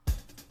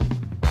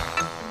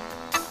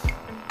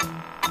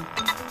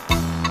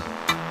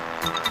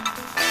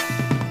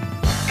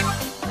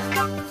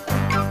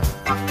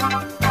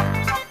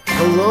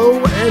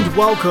and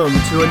welcome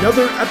to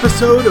another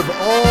episode of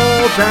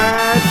All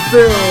That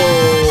Film.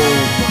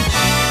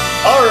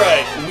 All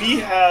right,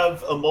 we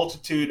have a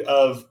multitude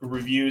of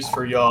reviews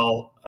for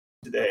y'all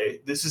today.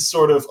 This is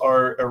sort of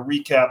a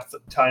recap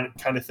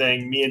kind of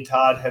thing. Me and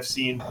Todd have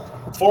seen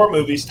 4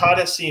 movies. Todd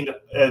has seen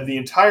the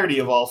entirety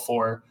of all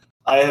 4.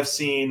 I have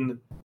seen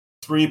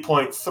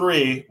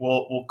 3.3,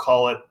 we'll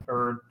call it,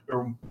 or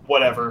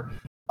whatever.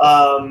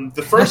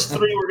 The first 3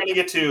 we're going to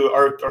get to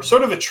are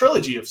sort of a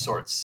trilogy of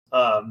sorts,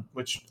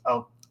 which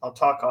I'll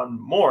talk on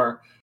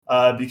more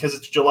because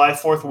it's July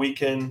 4th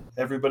weekend.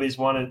 Everybody's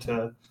wanting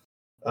to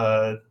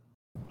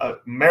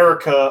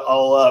America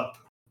all up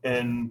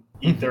and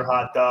eat their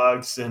hot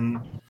dogs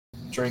and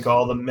drink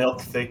all the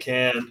milk they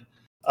can.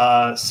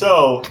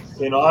 So,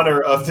 in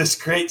honor of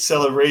this great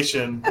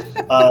celebration,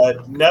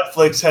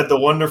 Netflix had the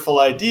wonderful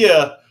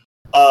idea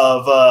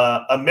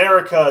of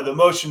America, the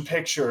motion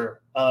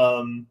picture.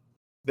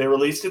 They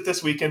released it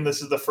this weekend.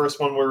 This is the first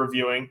one we're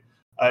reviewing.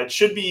 It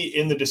should be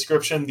in the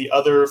description. The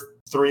other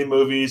 3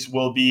 movies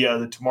will be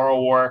The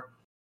Tomorrow War,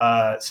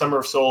 Summer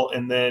of Soul,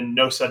 and then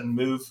No Sudden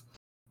Move.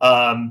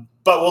 But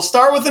we'll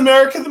start with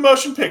America, the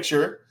motion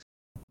picture,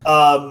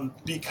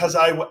 because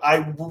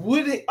I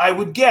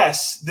would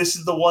guess this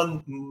is the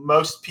one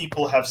most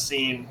people have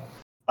seen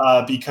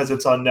because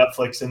it's on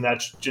Netflix, and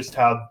that's just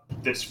how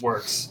this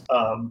works.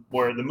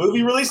 Where the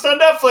movie released on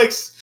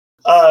Netflix,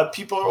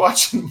 people are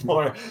watching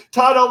more.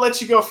 Todd, I'll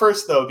let you go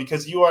first though,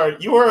 because you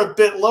are a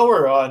bit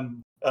lower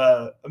on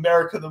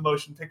America, the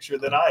motion picture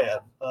than I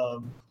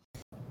am.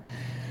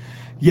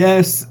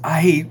 Yes,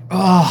 I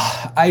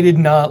did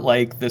not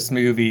like this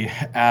movie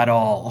at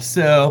all.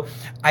 So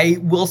I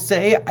will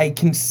say I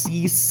can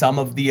see some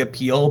of the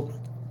appeal.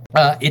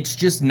 It's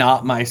just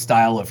not my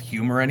style of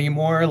humor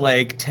anymore.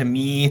 Like, to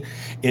me,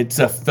 it's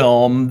a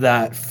film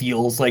that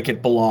feels like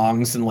it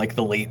belongs in like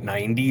the late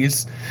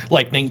 90s,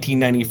 like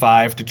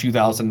 1995 to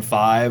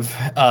 2005.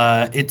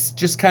 It's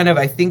just kind of,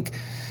 I think,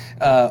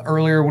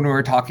 earlier when we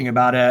were talking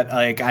about it,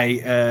 like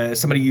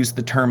somebody used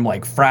the term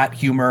like frat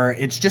humor.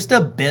 It's just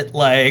a bit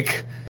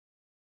like,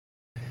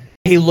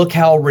 hey, look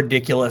how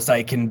ridiculous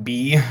I can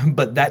be,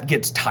 but that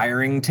gets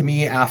tiring to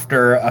me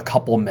after a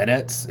couple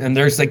minutes. And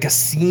there's like a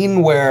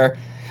scene where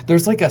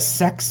there's like a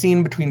sex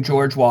scene between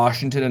George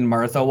Washington and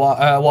Martha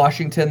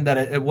Washington that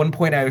at one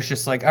point I was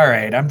just like, all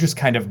right, I'm just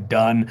kind of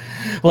done.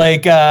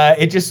 Like,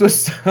 it just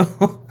was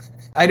so...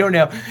 I don't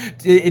know.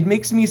 It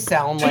makes me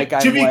sound like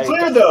I'm... To be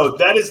clear, though,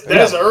 that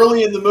is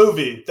early in the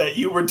movie that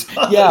you were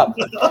done. Yeah,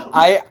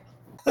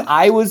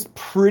 I was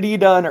pretty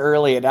done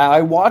early, and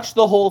I watched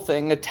the whole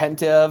thing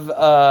attentive,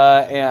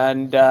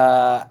 and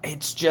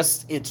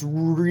it's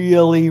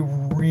really,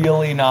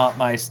 really not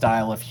my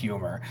style of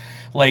humor.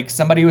 Like,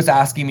 somebody was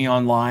asking me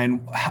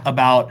online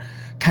about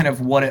kind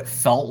of what it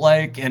felt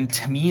like, and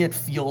to me it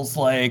feels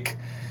like,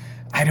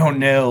 I don't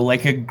know,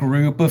 like a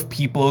group of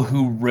people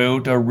who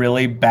wrote a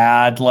really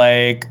bad,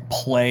 like,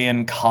 play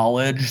in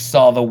college,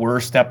 saw the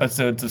worst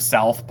episodes of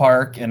South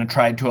Park and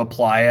tried to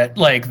apply it,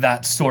 like,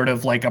 that sort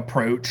of, like,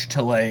 approach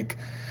to, like,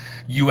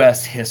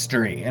 U.S.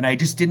 history. And I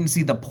just didn't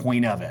see the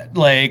point of it.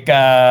 Like,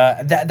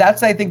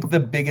 that's, I think, the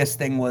biggest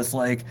thing was,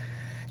 like,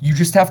 you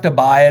just have to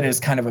buy it as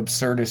kind of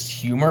absurdist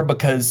humor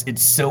because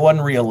it's so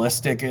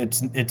unrealistic.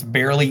 It's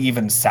barely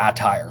even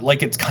satire.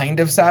 Like, it's kind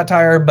of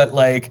satire, but,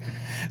 like...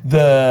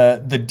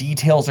 The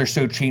details are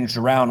so changed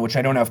around, which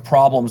I don't have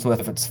problems with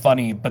if it's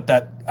funny, but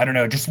that, I don't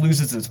know, it just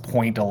loses its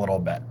point a little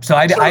bit. So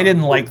I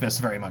didn't like this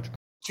very much.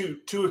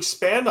 To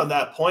expand on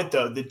that point,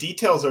 though, the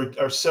details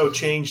are so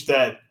changed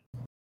that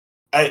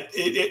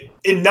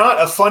in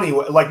not a funny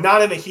way, like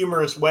not in a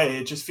humorous way.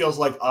 It just feels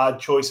like odd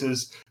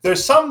choices.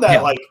 There's some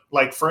that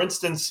like for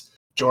instance,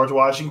 George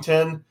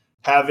Washington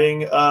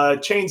having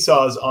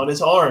chainsaws on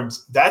his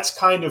arms. That's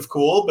kind of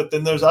cool, but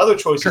then there's other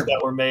choices that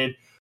were made.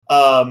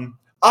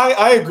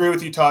 I agree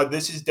with you, Todd.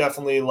 This is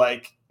definitely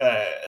like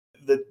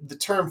the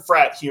term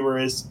frat humor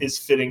is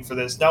fitting for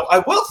this. Now, I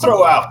will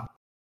throw out,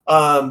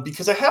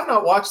 because I have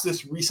not watched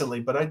this recently,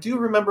 but I do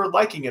remember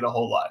liking it a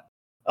whole lot.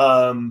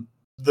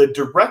 The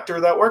director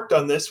that worked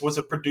on this was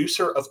a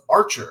producer of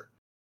Archer,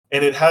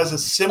 and it has a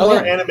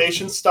similar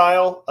animation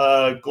style.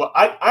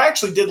 I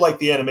actually did like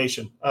the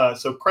animation,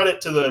 so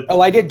credit to the...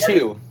 Oh, I did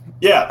too.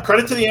 Yeah,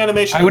 credit to the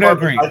animation. I would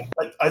agree.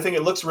 I think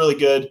it looks really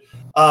good.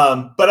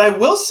 But I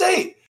will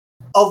say...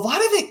 a lot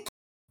of it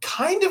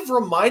kind of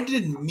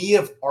reminded me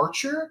of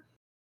Archer,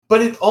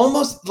 but it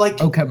almost like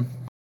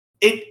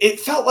it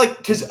felt like,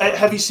 because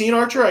have you seen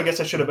Archer? I guess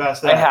I should have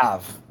asked that. I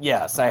have.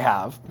 Yes, I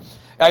have.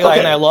 And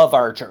I love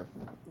Archer.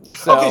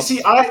 So. Okay,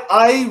 see,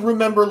 I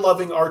remember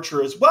loving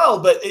Archer as well,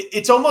 but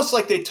it's almost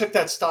like they took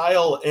that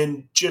style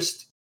and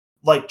just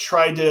like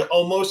tried to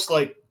almost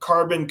like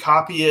carbon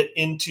copy it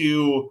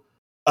into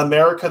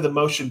America, the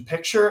motion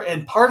picture.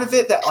 And part of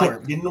it that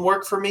like didn't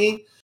work for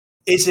me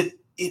is it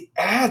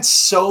adds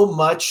so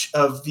much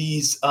of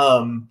these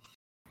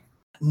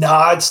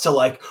nods to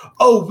like,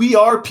 oh, we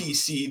are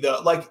PC,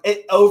 though, like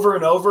it, over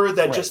and over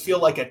that just feel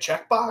like a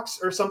checkbox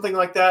or something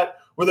like that,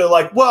 where they're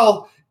like,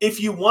 well,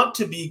 if you want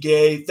to be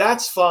gay,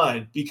 that's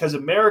fine because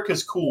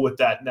America's cool with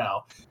that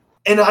now.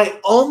 And I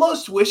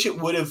almost wish it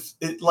would have,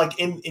 like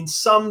in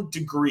some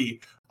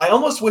degree, I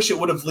almost wish it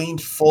would have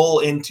leaned full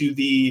into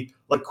the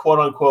like quote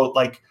unquote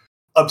like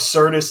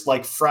absurdist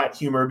like frat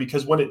humor,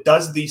 because when it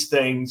does these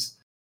things,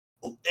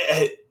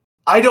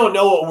 I don't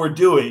know what we're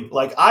doing.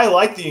 Like, I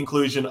like the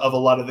inclusion of a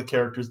lot of the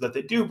characters that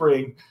they do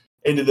bring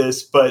into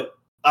this, but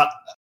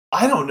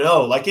I don't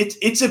know. Like,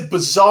 it's a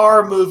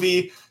bizarre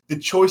movie. The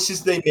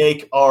choices they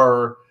make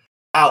are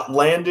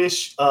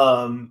outlandish.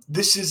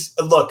 This is,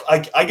 look,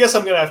 I guess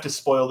I'm gonna have to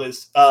spoil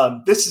this.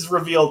 This is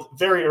revealed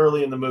very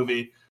early in the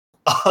movie.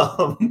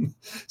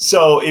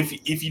 So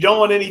if you don't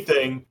want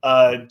anything,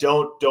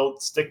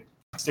 don't stick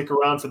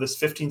around for this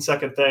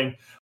 15-second thing.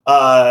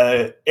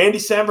 Andy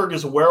Samberg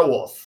is a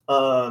werewolf,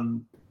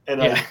 and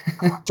I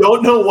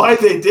don't know why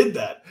they did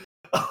that.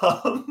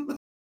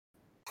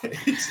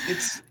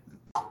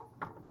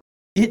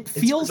 It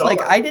feels like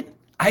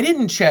I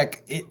didn't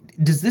check it.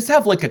 Does this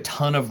have like a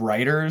ton of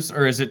writers,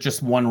 or is it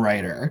just one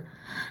writer?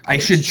 I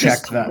should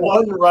check that.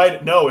 One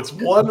writer. No, it's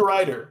one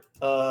writer.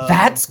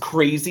 That's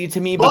crazy to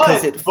me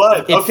because it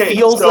okay,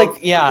 feels so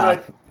like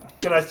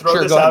Can I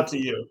throw this out to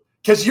you?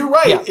 Because you're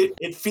right. Yeah.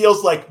 It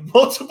feels like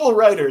multiple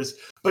writers.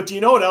 But do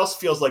you know what else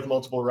feels like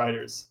multiple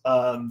writers?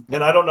 And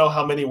I don't know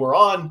how many were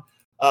on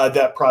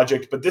that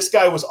project, but this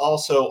guy was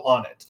also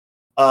on it.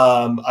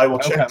 I will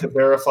check to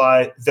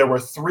verify. There were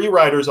 3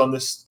 writers on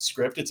this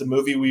script. It's a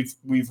movie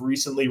we've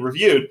recently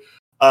reviewed.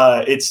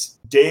 It's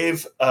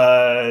Dave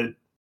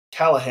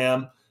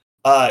Callaham.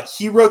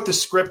 He wrote the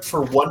script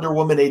for Wonder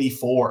Woman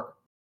 84.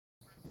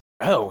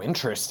 Oh,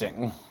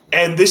 interesting.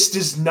 And this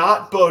does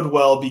not bode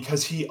well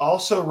because he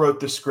also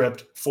wrote the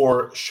script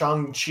for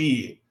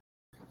Shang-Chi.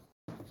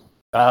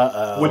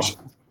 Uh-oh. Which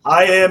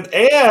I am,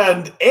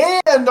 and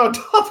on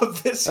top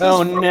of this, he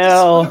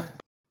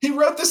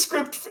wrote the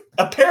script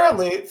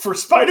apparently for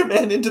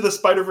Spider-Man Into the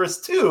Spider-Verse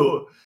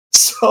 2.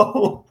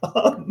 So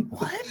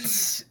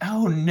what?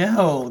 Oh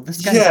no,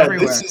 this guy's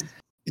everywhere.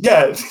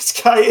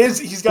 This guy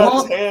he's got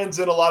his hands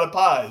in a lot of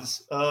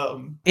pies.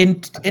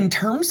 In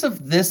terms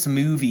of this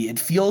movie, it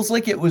feels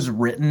like it was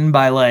written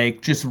by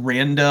like just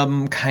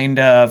random kind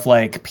of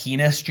like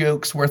penis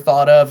jokes were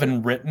thought of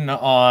and written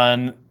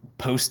on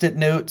Post-it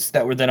notes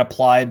that were then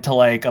applied to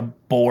like a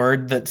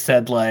board that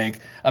said like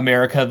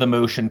America the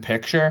Motion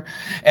Picture,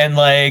 and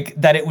like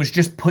that it was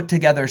just put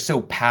together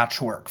so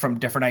patchwork from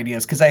different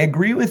ideas. Because I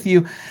agree with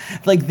you,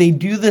 like they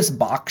do this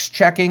box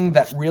checking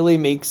that really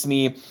makes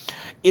me,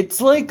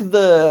 it's like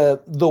the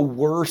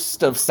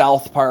worst of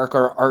South Park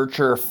or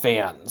Archer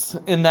fans,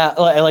 in that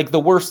like the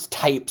worst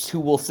types who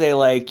will say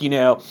like, you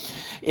know,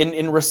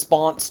 in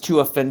response to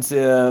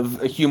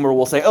offensive humor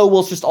will say, oh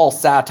well, it's just all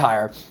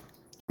satire.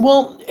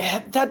 Well,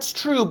 that's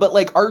true, but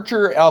like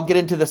Archer, I'll get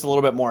into this a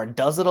little bit more,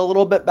 does it a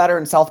little bit better,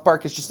 and South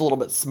Park is just a little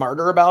bit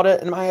smarter about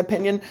it, in my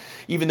opinion,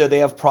 even though they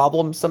have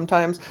problems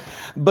sometimes.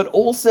 But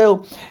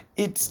also,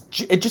 it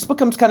just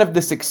becomes kind of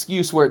this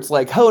excuse where it's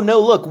like, oh no,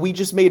 look, we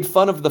just made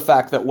fun of the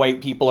fact that white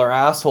people are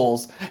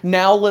assholes.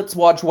 Now let's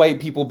watch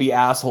white people be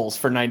assholes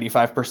for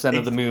 95%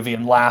 of the movie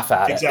and laugh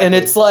at it. And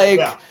it's like...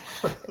 Yeah.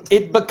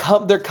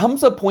 There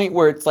comes a point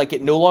where it's like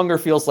it no longer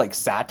feels like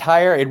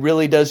satire. It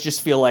really does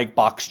just feel like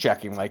box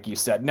checking, like you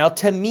said. Now,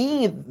 to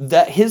me,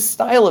 that his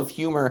style of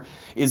humor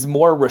is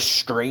more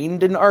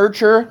restrained in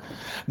Archer,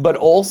 but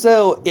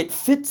also it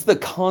fits the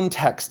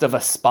context of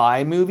a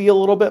spy movie a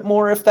little bit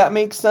more, if that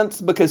makes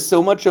sense, because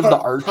so much of the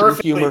Archer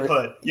humor,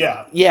 put.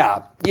 Yeah,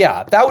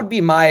 that would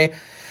be my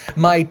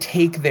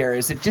take. There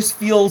is it just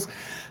feels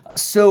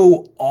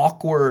so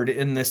awkward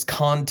in this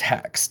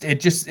context. You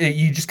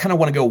just kind of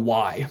want to go,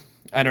 why?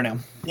 I don't know.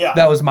 Yeah,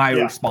 that was my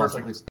response.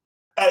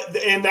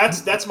 And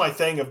that's my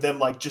thing of them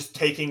like just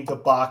taking the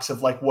box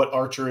of like what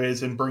Archer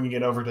is and bringing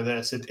it over to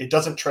this. It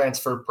doesn't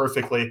transfer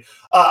perfectly.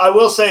 I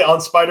will say on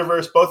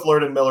Spider-Verse, both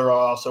Lord and Miller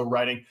are also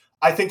writing.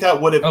 I think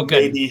that would have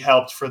maybe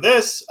helped for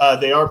this.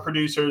 They are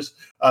producers.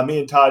 Me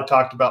and Todd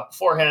talked about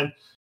beforehand.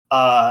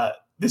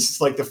 This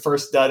is like the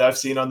first dud I've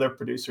seen on their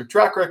producer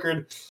track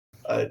record.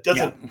 It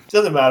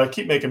doesn't matter.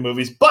 Keep making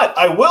movies. But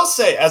I will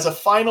say, as a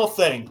final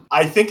thing,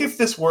 I think if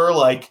this were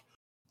like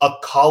a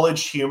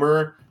College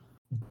Humor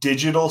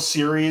digital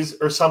series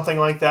or something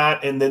like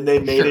that, and then they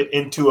made it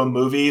into a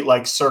movie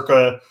like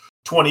circa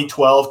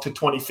 2012 to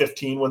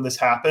 2015 when this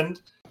happened,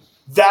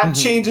 that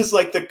changes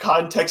like the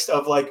context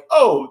of like,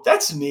 oh,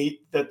 that's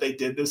neat that they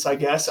did this, I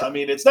guess. I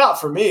mean, it's not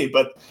for me,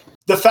 but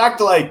the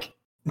fact like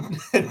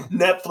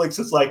Netflix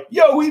is like,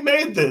 yo, we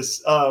made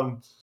this.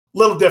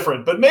 Little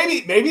different, but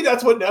maybe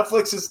that's what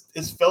Netflix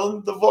is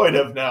filling the void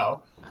of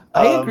now.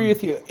 I agree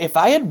with you. If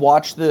I had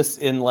watched this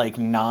in like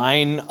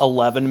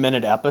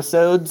 11-minute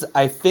episodes,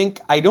 I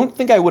don't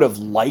think I would have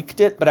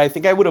liked it, but I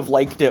think I would have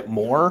liked it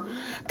more.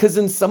 Because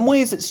in some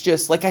ways it's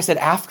just, like I said,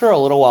 after a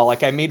little while,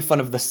 like I made fun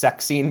of the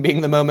sex scene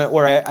being the moment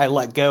where I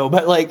let go,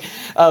 but like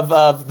of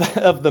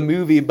the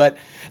movie. But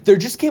there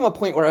just came a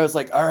point where I was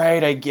like, all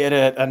right, I get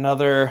it.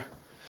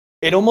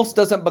 It almost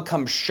doesn't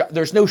become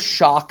there's no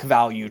shock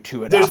value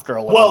to it after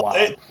a little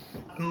while.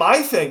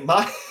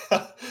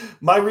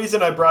 My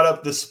reason I brought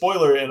up the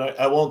spoiler, and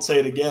I won't say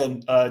it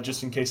again,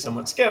 just in case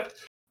someone skipped,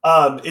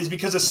 is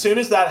because as soon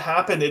as that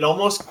happened, it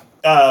almost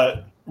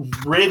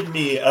rid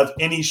me of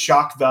any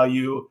shock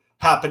value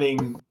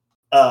happening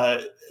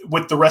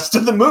with the rest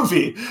of the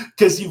movie,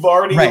 because you've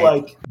already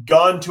like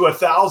gone to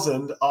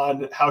 1,000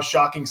 on how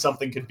shocking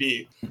something could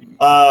be.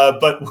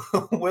 But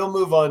we'll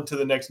move on to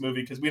the next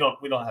movie because we don't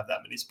have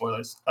that many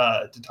spoilers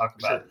to talk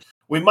about. Sure.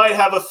 We might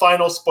have a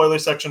final spoiler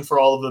section for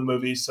all of the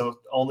movies, so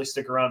only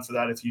stick around for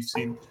that if you've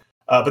seen.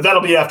 But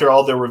that'll be after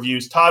all their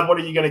reviews. Todd, what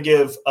are you going to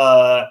give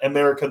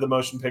America the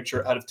Motion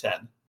Picture out of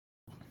 10?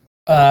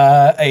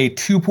 A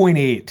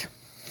 2.8.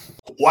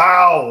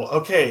 Wow.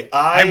 Okay.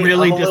 I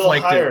really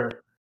disliked it.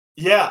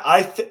 Yeah,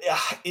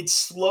 it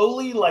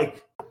slowly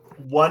like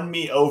won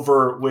me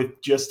over with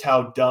just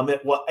how dumb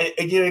it was.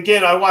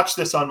 Again, I watched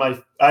this on my.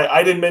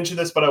 I didn't mention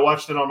this, but I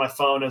watched it on my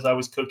phone as I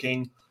was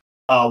cooking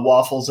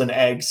waffles and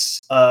eggs,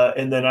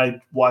 and then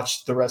I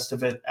watched the rest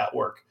of it at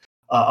work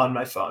on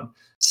my phone.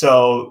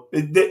 So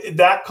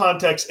that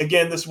context,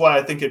 again, this is why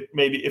I think it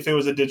maybe if it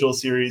was a digital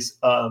series,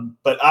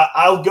 but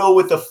I'll go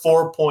with a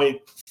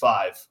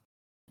 4.5.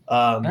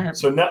 Right.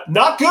 So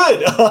not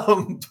good,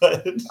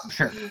 but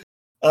sure.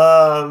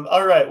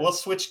 All right, we'll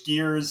switch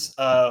gears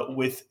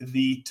with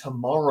the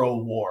Tomorrow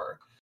War,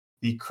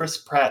 the Chris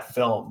Pratt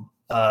film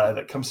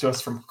that comes to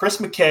us from Chris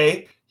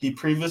McKay. He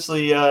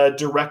previously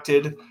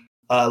directed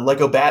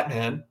Lego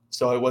Batman,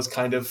 so I was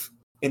kind of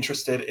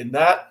interested in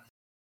that.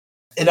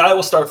 And I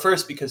will start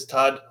first because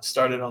Todd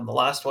started on the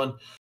last one.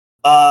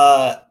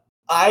 I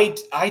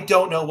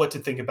don't know what to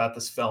think about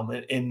this film,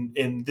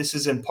 and this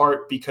is in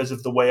part because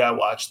of the way I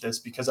watched this,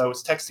 because I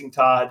was texting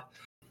Todd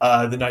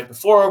the night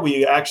before.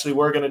 We actually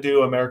were going to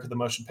do America the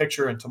Motion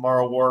Picture and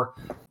Tomorrow War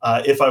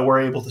if I were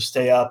able to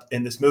stay up,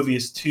 and this movie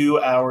is 2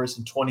 hours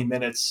and 20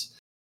 minutes.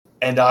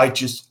 And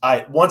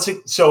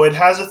so it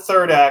has a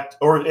third act,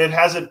 or it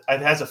has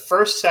a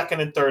first,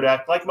 second, and third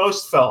act like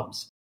most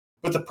films.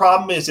 But the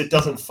problem is it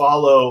doesn't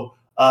follow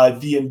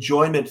the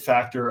enjoyment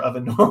factor of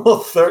a normal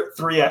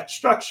three-act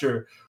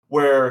structure,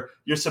 where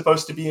you're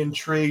supposed to be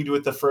intrigued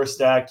with the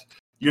first act.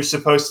 You're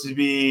supposed to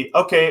be,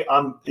 okay,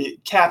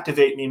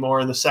 captivate me more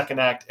in the second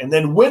act, and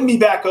then win me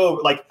back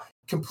over, like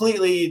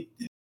completely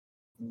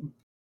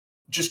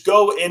just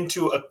go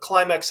into a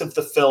climax of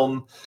the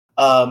film.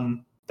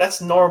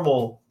 That's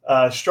normal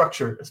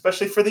structure,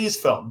 especially for these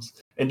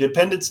films.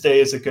 Independence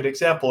Day is a good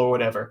example, or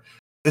whatever.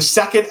 The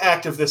second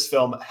act of this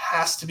film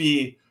has to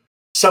be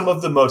some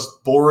of the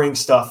most boring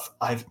stuff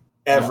I've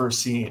ever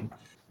seen.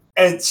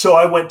 And so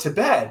I went to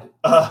bed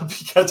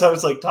because I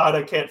was like, Todd,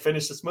 I can't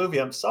finish this movie.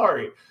 I'm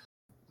sorry.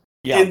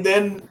 Yeah. And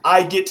then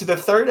I get to the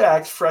third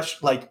act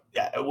fresh, like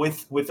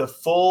with a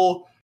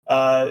full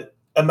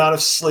amount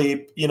of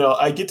sleep. You know,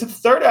 I get to the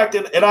third act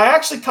and I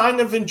actually kind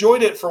of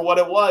enjoyed it for what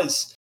it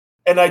was.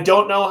 And I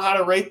don't know how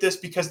to rate this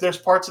because there's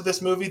parts of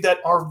this movie that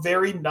are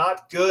very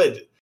not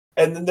good.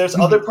 And then there's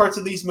other parts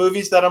of these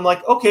movies that I'm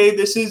like, okay,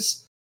 this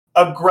is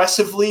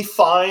aggressively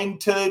fine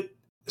to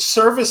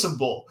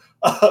serviceable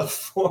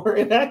for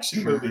an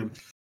action movie.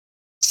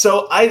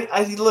 So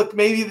I look,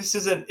 maybe this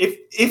isn't,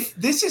 if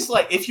this is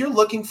like, if you're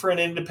looking for an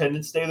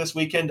Independence Day this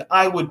weekend,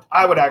 I would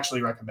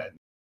actually recommend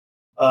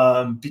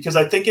because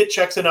I think it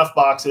checks enough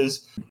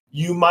boxes.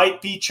 You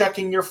might be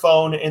checking your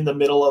phone in the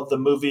middle of the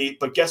movie,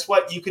 but guess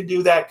what? You can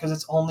do that because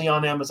it's only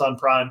on Amazon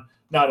Prime,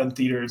 not in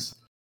theaters.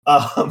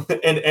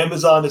 And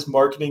Amazon is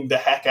marketing the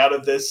heck out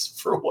of this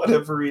for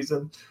whatever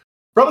reason.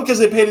 Probably because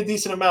they paid a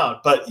decent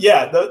amount. But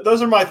yeah,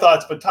 those are my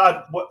thoughts. But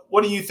Todd,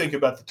 what do you think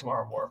about the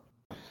Tomorrow War?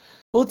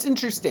 Well, it's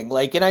interesting.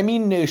 Like, and I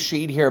mean no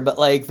shade here, but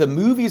like the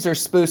movies are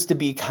supposed to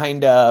be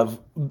kind of,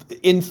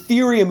 in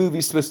theory, a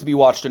movie's supposed to be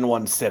watched in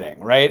one sitting,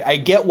 right? I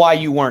get why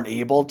you weren't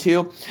able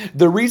to.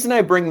 The reason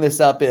I bring this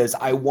up is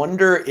I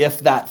wonder if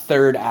that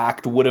third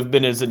act would have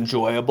been as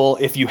enjoyable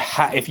if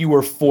you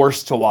were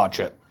forced to watch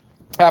it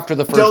after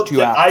the first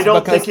two acts. I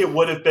don't think it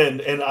would have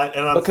been, and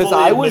I'm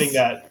fully admitting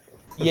that.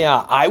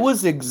 Yeah, I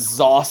was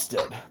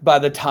exhausted by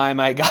the time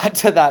I got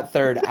to that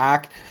third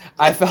act.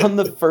 I found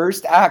the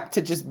first act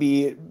to just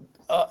be,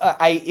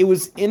 it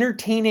was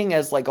entertaining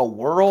as like a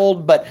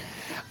world, but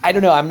I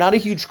don't know. I'm not a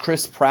huge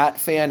Chris Pratt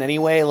fan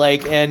anyway.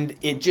 Like, and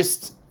it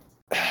just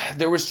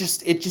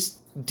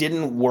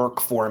didn't work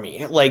for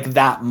me like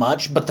that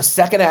much. But the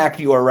second act,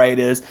 you are right,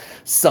 is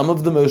some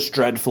of the most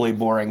dreadfully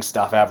boring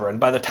stuff ever. And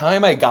by the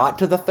time I got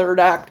to the third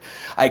act,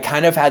 I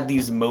kind of had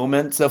these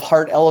moments of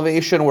heart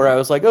elevation where I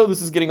was like, oh,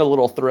 this is getting a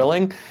little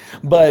thrilling.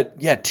 But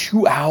yeah,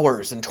 2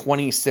 hours and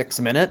 26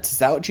 minutes. Is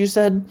that what you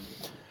said?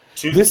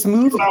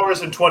 2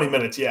 hours and 20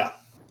 minutes. Yeah.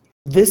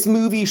 This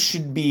movie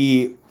should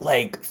be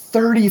like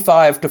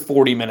 35 to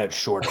 40 minutes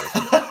shorter.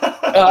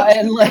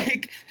 And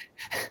like,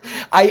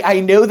 I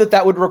know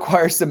that would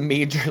require some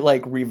major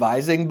like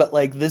revising, but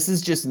like this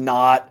is just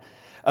not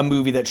a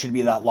movie that should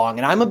be that long.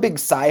 And I'm a big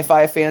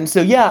sci-fi fan.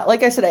 So yeah,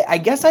 like I said, I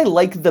guess I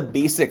like the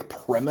basic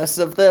premise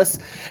of this.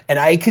 And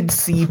I could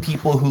see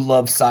people who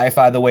love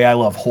sci-fi the way I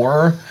love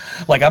horror.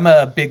 Like I'm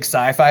a big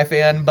sci-fi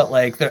fan, but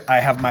like I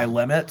have my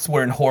limits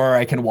where in horror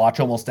I can watch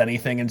almost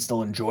anything and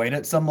still enjoy it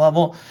at some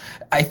level.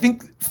 I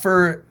think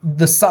for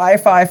the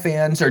sci-fi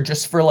fans or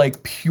just for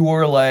like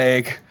pure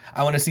like,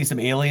 I want to see some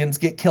aliens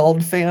get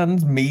killed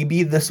fans,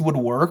 maybe this would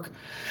work.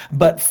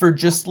 But for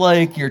just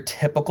like your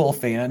typical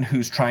fan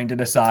who's trying to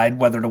decide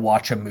whether to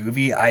watch a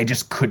movie, I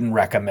just couldn't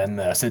recommend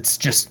this. It's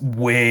just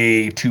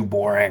way too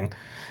boring.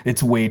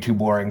 It's way too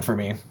boring for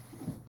me.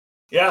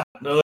 Yeah,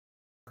 no.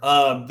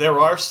 There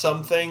are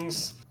some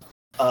things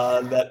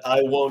that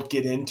I won't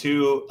get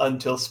into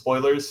until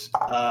spoilers.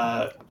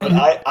 But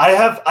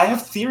I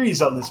have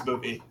theories on this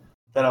movie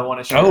that I want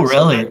to share. Oh,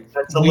 really? So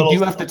that's we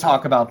do have to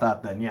talk about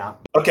that then, yeah.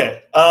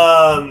 Okay.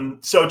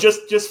 So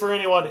just for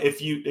anyone,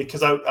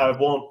 because I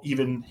won't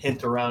even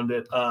hint around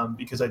it,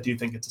 because I do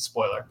think it's a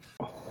spoiler.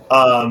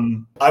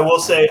 I will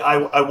say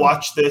I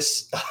watched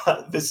this.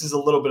 This is a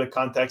little bit of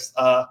context.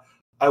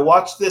 I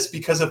watched this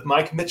because of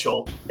Mike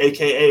Mitchell,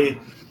 aka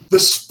the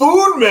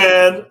Spoon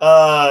Man.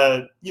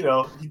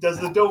 He does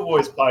the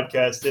Doughboys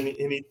podcast, and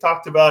he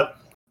talked about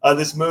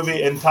this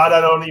movie. And Todd, I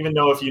don't even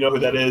know if you know who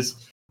that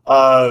is.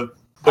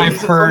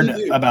 I've heard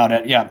about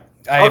it. Yeah,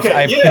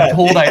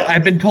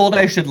 I've been told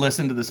I should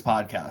listen to this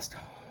podcast.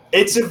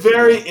 It's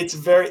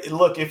very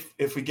look.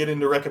 If we get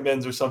into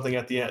recommends or something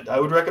at the end, I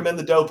would recommend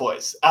the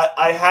Doughboys.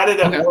 I had it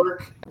at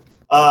work,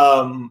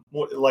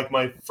 like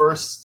my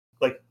first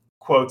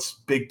quotes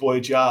big boy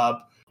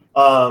job.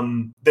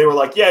 They were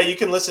like, yeah, you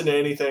can listen to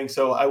anything.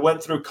 So I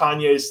went through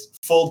Kanye's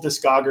full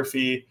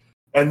discography,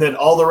 and then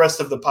all the rest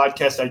of the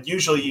podcast I'd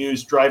usually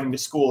use driving to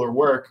school or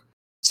work.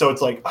 So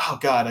it's like, oh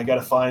God, I got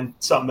to find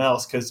something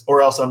else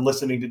or else I'm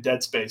listening to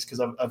Dead Space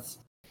because I've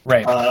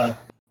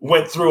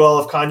went through all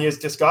of Kanye's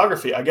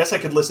discography. I guess I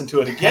could listen to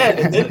it again,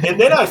 and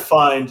then I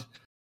find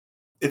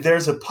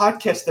there's a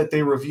podcast that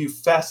they review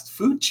fast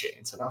food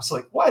chains, and I was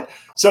like, what?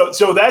 So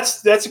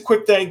that's a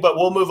quick thing, but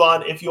we'll move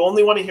on. If you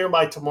only want to hear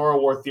my Tomorrow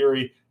War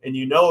theory and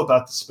you know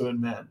about the Spoon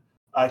Man,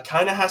 it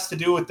kind of has to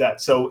do with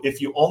that. So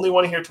if you only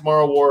want to hear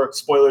Tomorrow War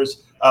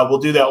spoilers, we'll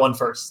do that one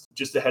first.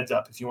 Just a heads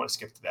up if you want to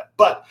skip to that.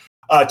 But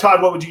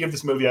Todd, what would you give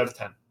this movie out of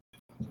 10?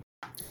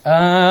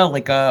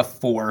 Like a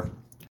 4.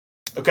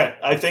 Okay,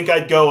 I think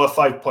I'd go a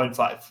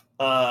 5.5.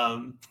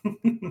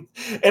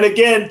 And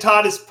again,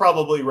 Todd is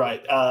probably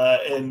right,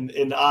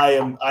 and I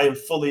am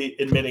fully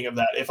admitting of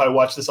that. If I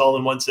watch this all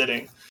in one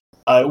sitting,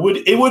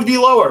 it would be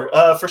lower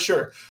for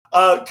sure.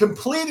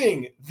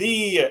 Completing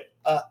the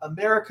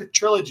America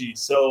trilogy.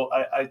 So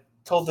I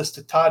told this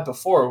to Todd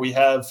before. We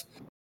have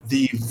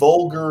the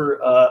vulgar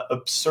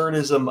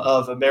absurdism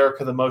of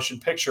America the Motion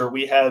Picture.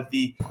 We have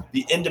the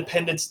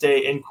Independence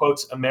Day in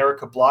quotes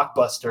America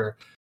blockbuster,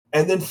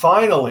 and then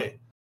finally,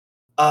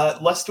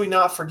 lest we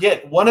not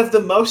forget, one of the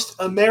most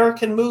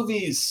American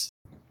movies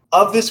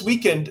of this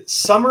weekend,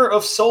 Summer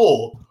of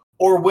Soul,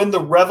 or When the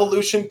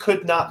Revolution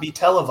Could Not Be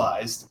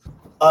Televised,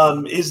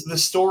 is the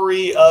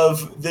story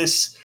of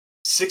this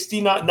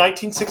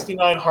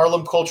 1969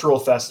 Harlem Cultural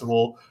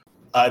Festival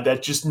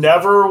that just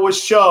never was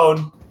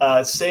shown,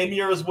 same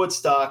year as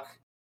Woodstock.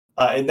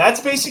 And that's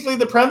basically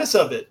the premise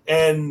of it.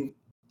 And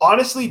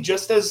honestly,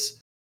 just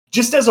as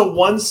a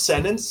one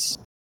sentence,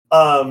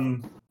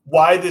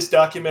 why this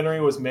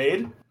documentary was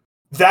made,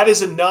 that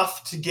is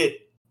enough to get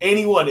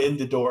anyone in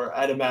the door,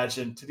 I'd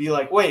imagine, to be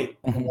like, wait,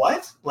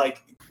 what?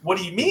 Like, what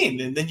do you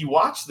mean? And then you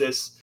watch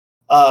this,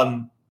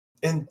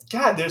 and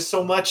God, there's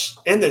so much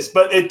in this.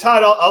 But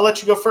Todd, I'll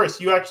let you go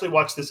first. You actually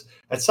watched this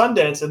at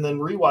Sundance and then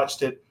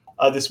rewatched it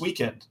this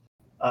weekend.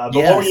 But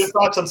yes. What were your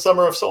thoughts on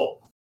Summer of Soul?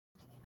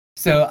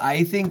 So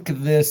I think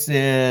this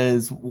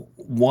is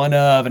one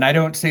of, and I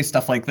don't say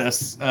stuff like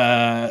this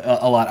a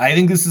lot, I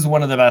think this is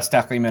one of the best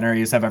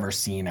documentaries I've ever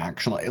seen,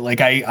 actually.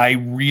 Like, I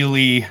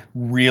really,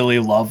 really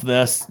love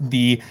this.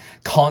 The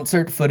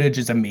concert footage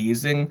is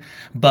amazing,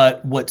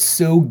 but what's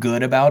so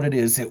good about it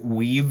is it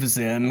weaves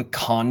in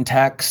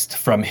context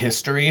from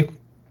history.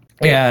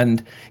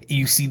 And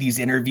you see these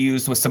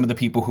interviews with some of the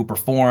people who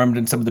performed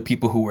and some of the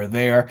people who were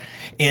there.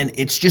 And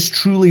it's just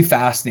truly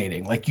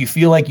fascinating. Like, you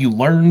feel like you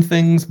learn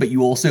things, but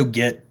you also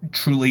get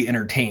truly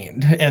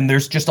entertained. And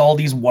there's just all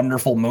these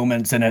wonderful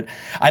moments in it.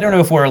 I don't know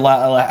if we're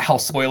how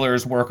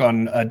spoilers work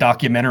on a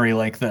documentary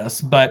like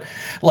this, but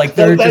like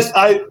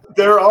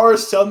there are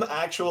some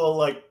actual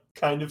like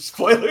kind of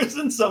spoilers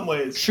in some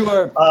ways.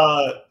 Sure.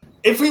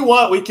 If we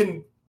want, we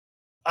can.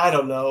 I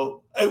don't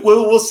know.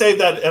 We'll save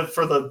that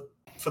for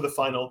the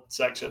final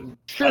section.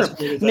 Sure.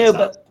 No,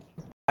 but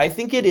I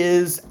think it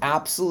is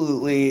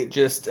absolutely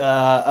just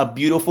a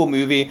beautiful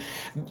movie.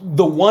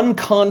 The one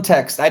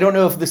context, I don't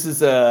know if this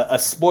is a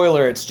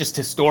spoiler, it's just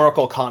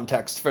historical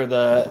context for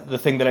the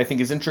thing that I think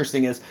is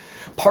interesting, is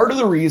part of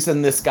the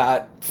reason this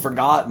got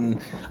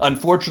forgotten,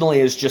 unfortunately,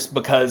 is just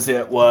because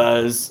it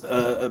was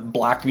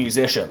black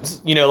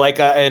musicians. You know, like,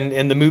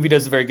 and the movie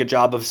does a very good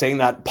job of saying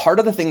that. Part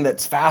of the thing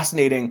that's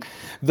fascinating,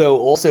 though,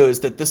 also is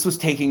that this was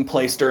taking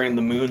place during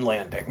the moon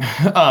landing,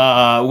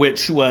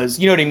 which was,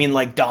 you know what I mean,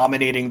 like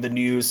dominating the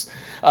news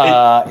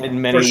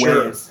in many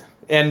ways.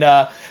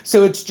 And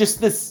so it's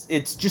just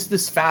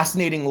this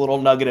fascinating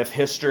little nugget of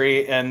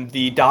history, and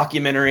the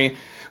documentary,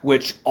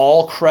 which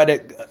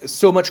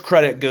so much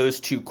credit goes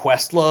to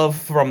Questlove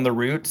from The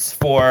Roots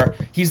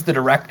he's the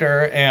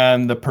director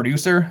and the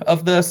producer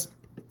of this.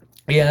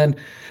 And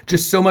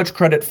just so much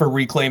credit for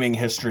reclaiming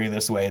history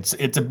this way.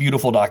 It's a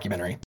beautiful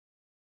documentary.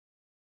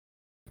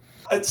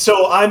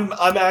 So I'm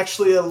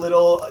actually a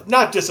little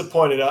not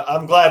disappointed.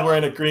 I'm glad we're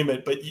in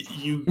agreement, but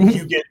you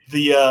get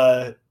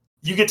the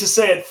you get to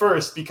say it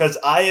first because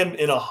I am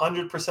in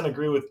 100%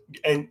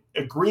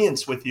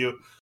 agreement with you.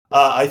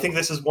 I think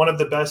this is one of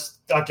the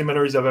best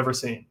documentaries I've ever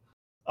seen.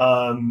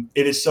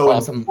 It is so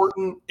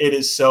important. It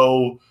is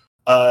so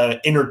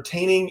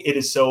entertaining. It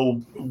is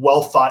so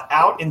well thought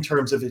out in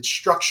terms of its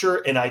structure,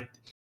 and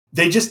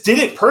they just did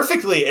it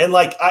perfectly. And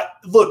like,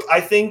 I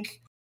think.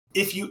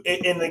 If you,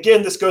 and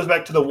again, this goes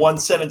back to the one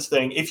sentence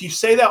thing. If you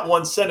say that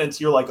one sentence,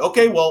 you're like,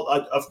 okay, well,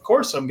 of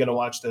course I'm going to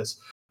watch this.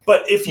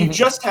 But if you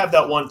just have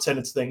that one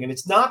sentence thing and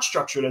it's not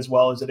structured as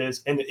well as it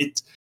is, and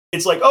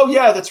it's like, oh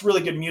yeah, that's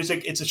really good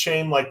music. It's a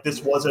shame like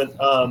this wasn't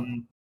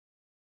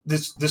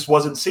this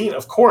wasn't seen,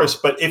 of course.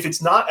 But if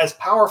it's not as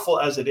powerful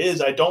as it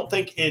is, I don't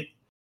think it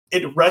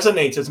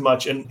resonates as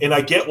much. And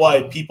I get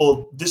why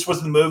this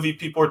was the movie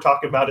people were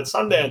talking about at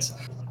Sundance.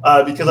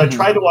 Because I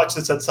tried to watch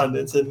this at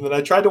Sundance, and then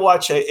I tried to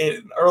watch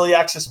an early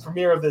access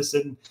premiere of this,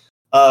 and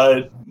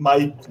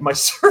my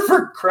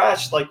server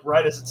crashed like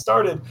right as it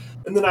started.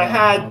 And then I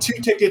had 2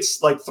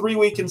 tickets like 3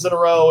 weekends in a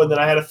row, and then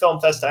I had a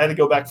film fest. I had to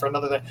go back for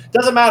another thing.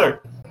 Doesn't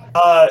matter.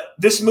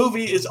 This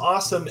movie is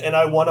awesome, and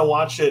I want to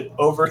watch it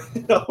over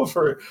and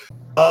over.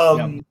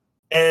 And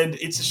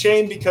it's a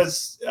shame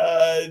because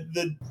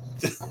the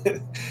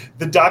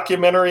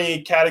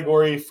documentary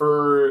category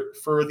for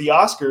the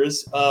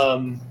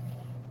Oscars.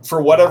 For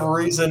whatever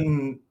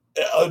reason,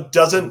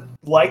 doesn't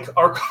like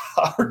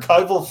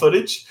archival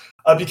footage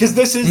because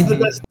this is the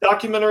best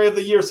documentary of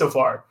the year so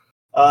far.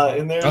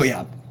 And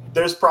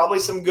there's probably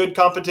some good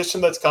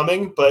competition that's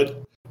coming, but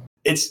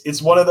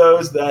it's one of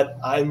those that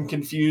I'm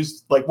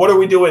confused. Like, what are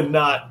we doing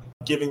not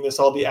giving this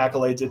all the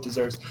accolades it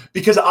deserves?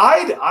 Because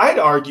I'd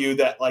argue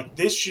that like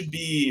this should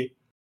be,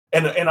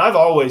 and I've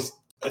always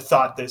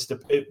thought this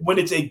when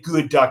it's a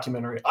good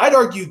documentary. I'd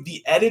argue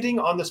the editing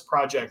on this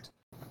project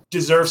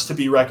deserves to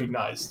be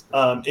recognized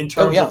in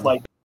terms of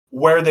like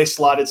where they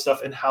slotted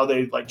stuff and how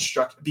they like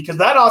struck, because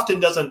that often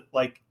doesn't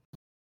like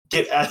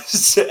get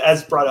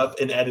as brought up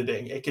in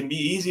editing. It can be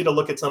easy to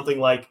look at something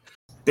like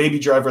Baby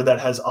Driver that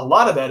has a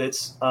lot of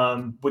edits,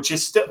 which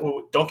is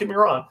still, don't get me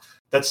wrong,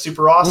 that's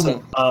super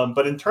awesome.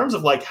 But in terms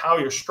of like how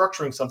you're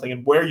structuring something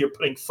and where you're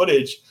putting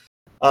footage,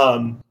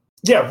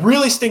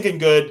 really stinking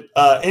good.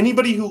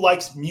 Anybody who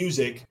likes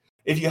music,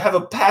 if you have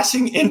a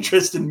passing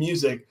interest in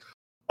music,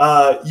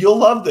 you'll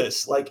love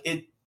this. Like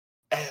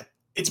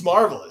it's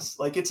marvelous.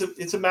 Like it's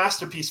a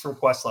masterpiece from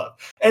Questlove.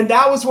 And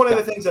that was one of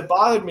the things that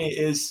bothered me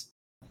is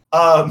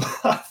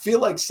I feel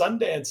like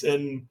Sundance,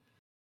 and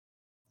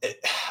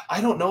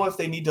I don't know if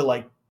they need to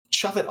like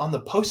shove it on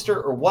the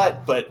poster or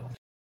what, but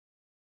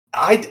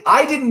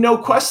I didn't know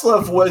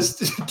Questlove was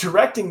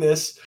directing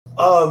this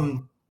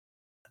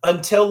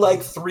until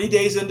like 3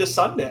 days into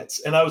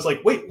Sundance, and I was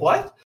like, wait,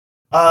 what?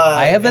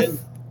 I have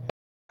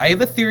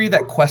a theory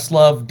that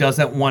Questlove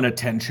doesn't want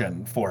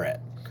attention for it.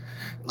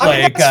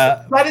 Like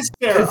that is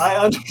fair. I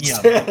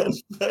understand.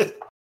 Yeah.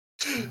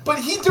 But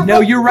he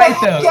directed you're right,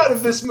 though. Out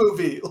of this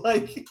movie.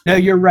 No,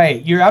 you're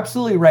right. You're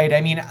absolutely right.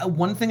 I mean,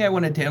 one thing I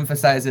wanted to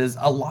emphasize is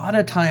a lot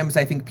of times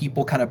I think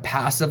people kind of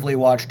passively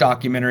watch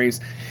documentaries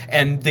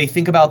and they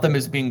think about them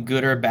as being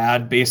good or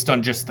bad based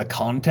on just the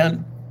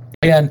content.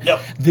 And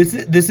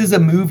this is a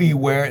movie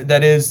where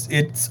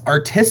it's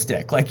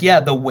artistic. Like,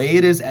 the way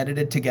it is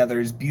edited together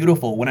is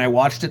beautiful. When I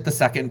watched it the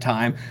second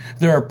time,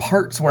 there are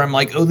parts where I'm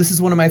like, oh, this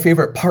is one of my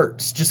favorite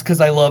parts, just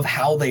because I love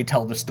how they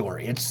tell the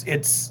story.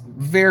 It's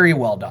very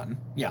well done.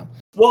 Yeah.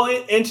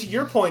 Well, and to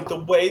your point, the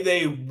way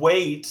they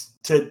wait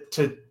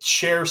to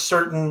share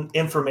certain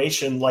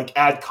information, like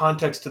add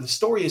context to the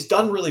story, is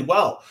done really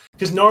well.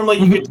 Because normally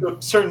you get to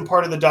a certain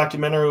part of the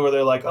documentary where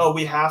they're like, oh,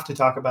 we have to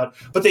talk about it.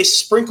 But they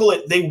sprinkle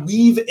it, they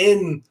weave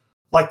in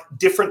like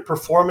different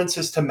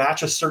performances to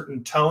match a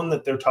certain tone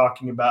that they're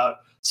talking about.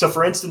 So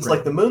for instance,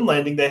 like the moon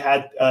landing, they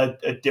had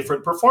a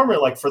different performer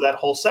like for that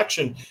whole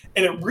section.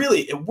 And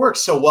it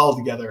works so well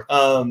together.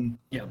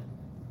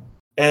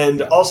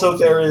 And also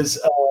there is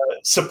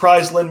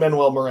surprise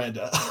Lin-Manuel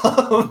Miranda.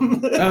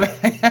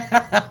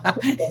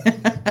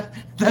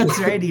 That's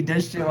right, he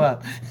does show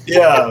up.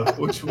 Yeah,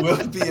 which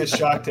will be a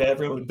shock to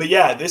everyone. But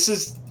yeah, this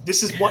is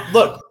what,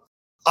 look,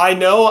 I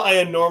know I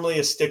am normally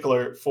a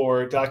stickler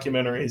for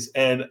documentaries,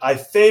 and I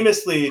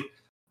famously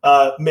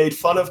made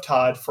fun of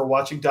Todd for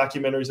watching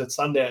documentaries at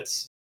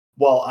Sundance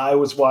while I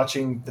was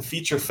watching the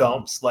feature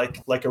films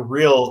like a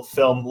real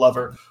film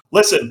lover.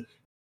 Listen,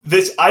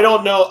 this I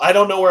don't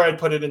know where I'd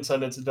put it in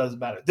Sundance. It doesn't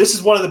matter. This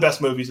is one of the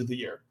best movies of the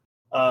year.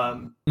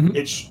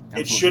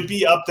 It should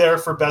be up there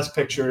for Best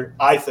Picture,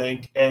 I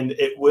think, and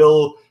it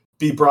will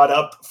be brought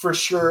up for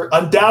sure,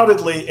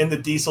 undoubtedly, in the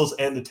Diesels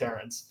and the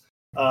Terrans.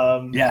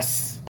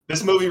 Yes,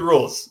 this movie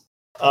rules.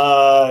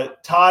 Todd,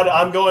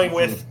 I'm going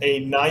with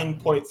a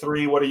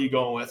 9.3. What are you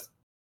going with?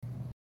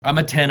 I'm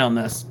a 10 on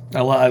this.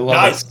 I love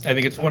it. I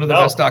think it's one of the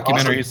best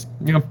documentaries.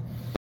 Awesome.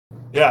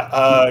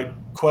 Yeah.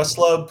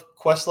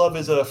 Questlove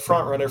is a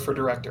front runner for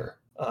director.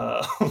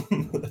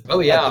 Oh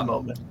yeah, at the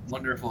moment.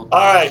 Wonderful.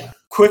 All right,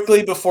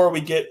 quickly before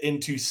we get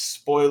into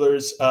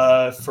spoilers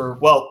for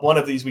one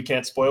of these we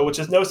can't spoil, which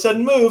is No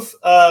Sudden Move,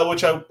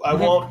 which I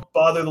won't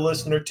bother the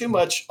listener too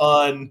much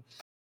on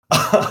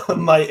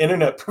my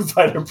internet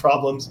provider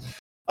problems,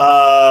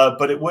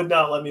 but it would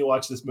not let me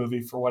watch this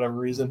movie for whatever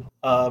reason.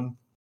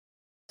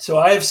 So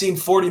I have seen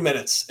 40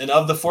 minutes, and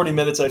of the 40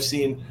 minutes I've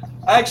seen,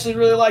 I actually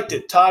really liked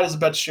it. Todd is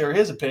about to share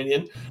his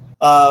opinion,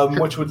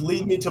 which would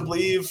lead me to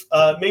believe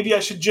maybe I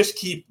should just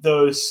keep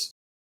those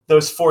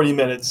 40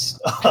 minutes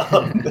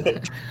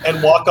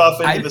and walk off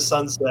into the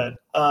sunset.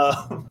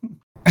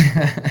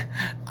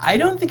 I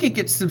don't think it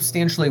gets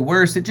substantially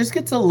worse. It just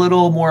gets a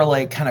little more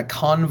like kind of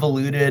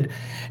convoluted,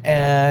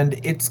 and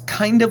it's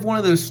kind of one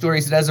of those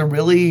stories that has a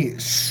really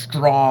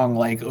strong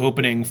like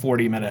opening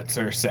 40 minutes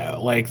or so.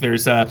 Like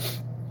there's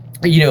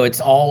it's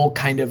all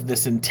kind of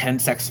this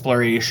intense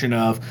exploration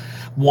of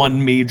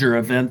one major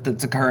event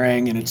that's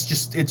occurring, and it's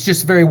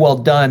just very well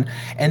done.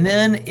 And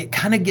then it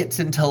kind of gets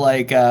into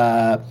like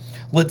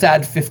let's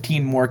add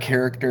 15 more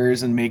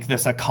characters and make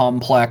this a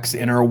complex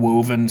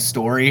interwoven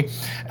story.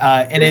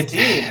 And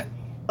 15.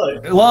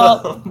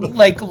 Well,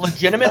 like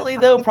legitimately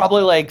though,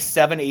 probably like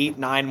 7, 8,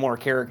 9 more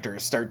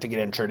characters start to get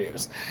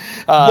introduced.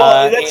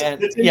 That's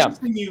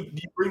interesting you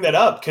bring that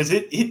up, because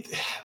it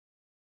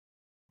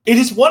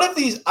is one of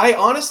these. I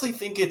honestly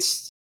think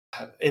it's,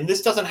 and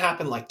this doesn't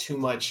happen like too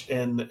much,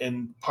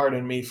 and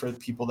pardon me for the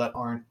people that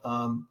aren't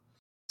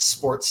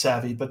sports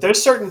savvy, but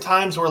there's certain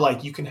times where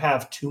like you can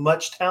have too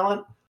much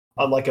talent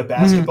on like a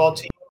basketball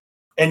team,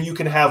 and you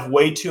can have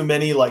way too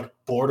many like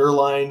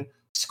borderline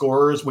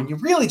scorers when you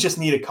really just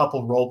need a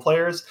couple role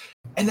players.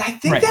 And I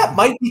think that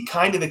might be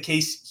kind of the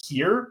case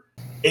here,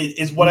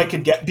 is what I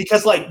could get,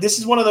 because like this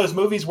is one of those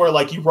movies where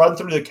like you run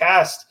through the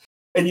cast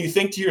and you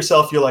think to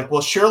yourself, you're like,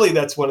 well, surely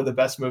that's one of the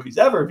best movies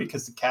ever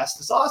because the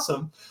cast is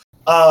awesome.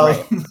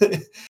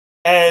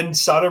 And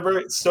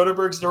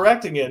Soderbergh's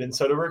directing it, and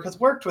Soderbergh has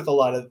worked with a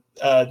lot of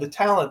the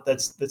talent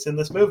that's in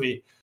this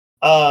movie.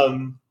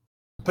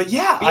 But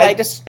yeah,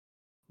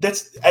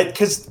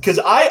 because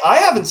I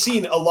haven't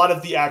seen a lot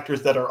of the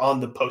actors that are on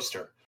the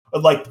poster,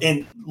 like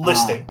in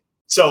listing.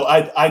 So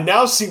I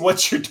now see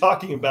what you're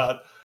talking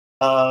about.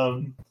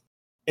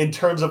 In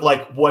terms of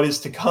like what is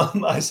to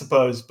come, I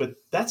suppose, but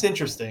that's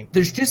interesting.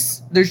 There's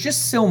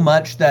just so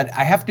much that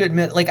I have to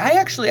admit, like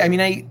I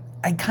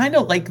kind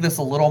of like this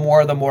a little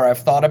more the more I've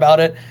thought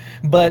about it,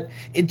 but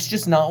it's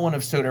just not one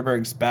of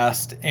Soderbergh's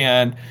best.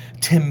 And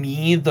to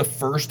me, the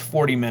first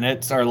 40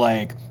 minutes are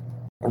like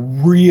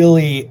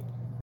really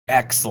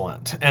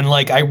excellent, and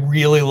like I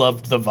really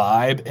loved the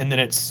vibe, and then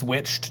it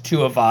switched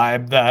to a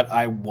vibe that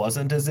I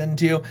wasn't as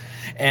into,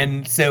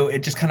 and so it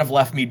just kind of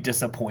left me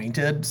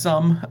disappointed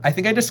some. I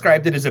think I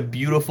described it as a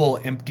beautiful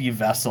empty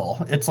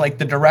vessel. It's like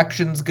the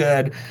direction's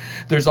good,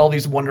 there's all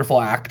these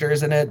wonderful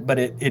actors in it, but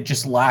it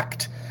just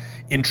lacked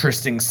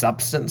interesting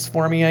substance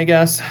for me, I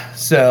guess.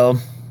 So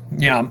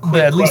yeah,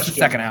 at least the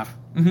second half.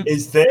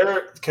 Is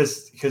there,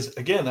 because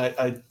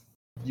again,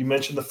 you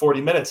mentioned the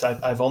 40 minutes.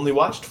 I've only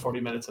watched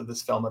 40 minutes of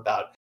this film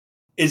about.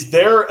 Is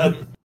there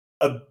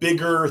a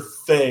bigger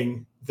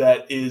thing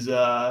that is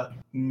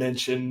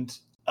mentioned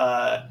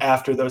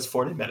after those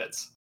 40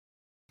 minutes?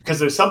 Because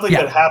there's something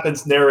that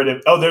happens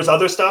narrative. Oh, there's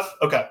other stuff?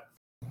 Okay.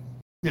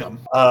 Yeah.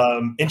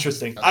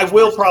 Interesting. I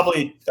will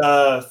probably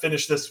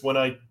finish this when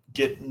I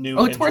get new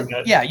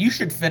internet. You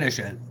should finish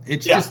it.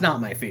 It's just not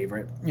my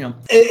favorite.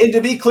 And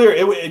to be clear,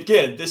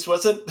 again, this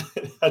wasn't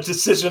a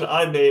decision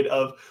I made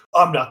of,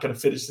 I'm not going to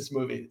finish this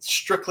movie. It's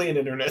strictly an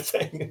internet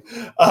thing.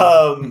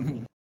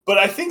 But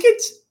I think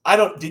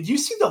did you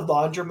see The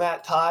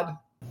Laundromat, Todd?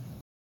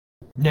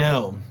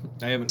 No,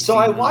 I haven't. So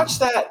I watched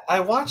that.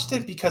 I watched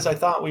it because I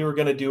thought we were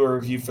going to do a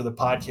review for the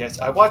podcast.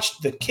 I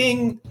watched The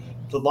King,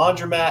 The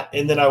Laundromat,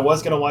 and then I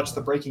was going to watch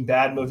the Breaking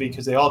Bad movie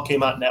because they all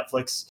came out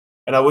Netflix.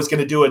 And I was going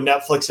to do a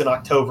Netflix in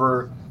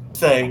October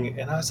thing.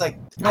 And I was like,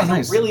 I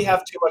don't really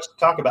have too much to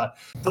talk about.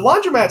 The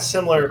Laundromat's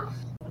similar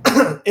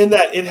in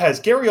that it has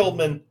Gary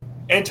Oldman,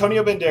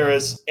 Antonio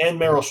Banderas, and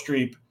Meryl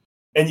Streep.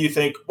 And you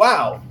think,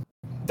 wow,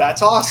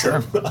 that's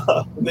awesome. Sure.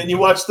 And then you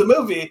watch the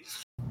movie.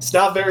 It's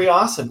not very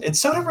awesome. And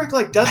Soderbergh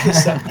like does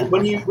this stuff.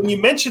 When you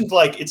mentioned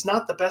like it's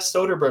not the best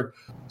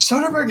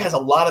Soderbergh has a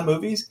lot of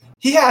movies.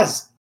 He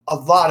has a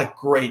lot of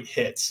great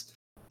hits.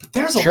 But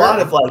there's a lot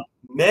of like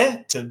meh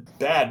to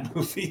bad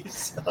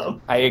movies.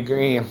 I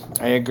agree.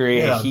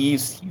 Yeah.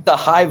 He's the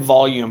high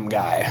volume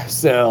guy.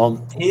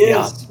 So he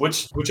is,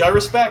 which I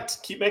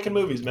respect. Keep making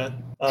movies,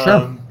 man.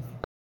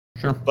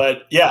 Sure.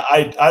 But yeah,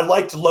 I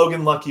liked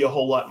Logan Lucky a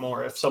whole lot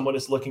more. If someone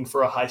is looking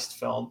for a heist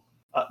film,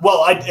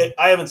 I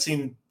haven't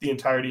seen the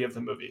entirety of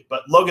the movie,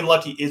 but Logan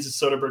Lucky is a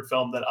Soderbergh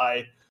film that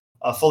I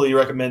fully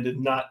recommended.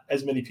 Not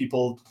as many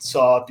people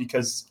saw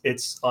because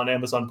it's on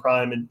Amazon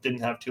Prime and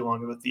didn't have too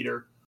long of a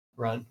theater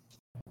run.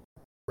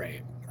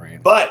 Right.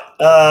 But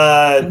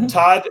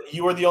Todd,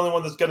 you are the only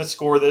one that's going to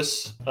score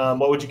this.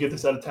 What would you give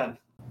this out of 10?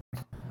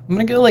 I'm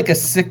going to go like a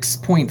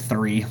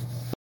 6.3.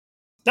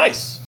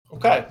 Nice.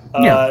 Okay.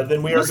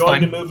 Then we are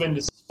going to move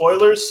into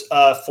spoilers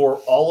for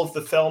all of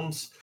the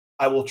films.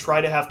 I will try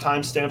to have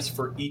timestamps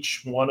for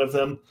each one of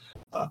them.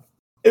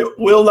 It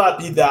will not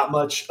be that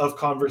much of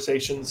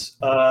conversations.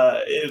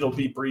 It'll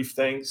be brief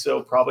things,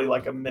 so probably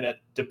like a minute,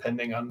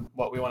 depending on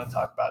what we want to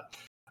talk about.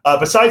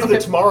 Besides the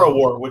Tomorrow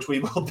War, which we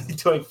will be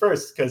doing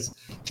first, because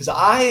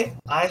I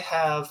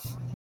have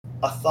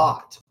a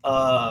thought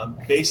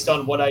based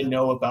on what I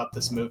know about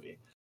this movie.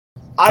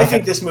 I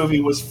think this movie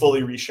was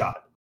fully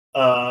reshot.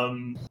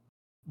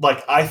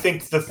 I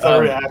think the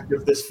third act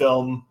of this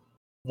film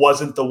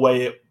wasn't the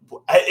way it.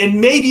 And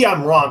maybe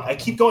I'm wrong. I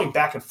keep going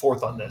back and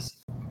forth on this,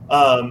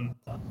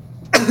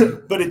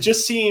 but it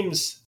just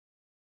seems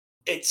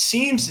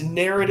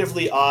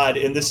narratively odd.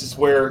 And this is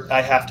where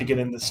I have to get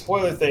into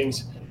spoiler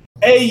things.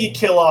 You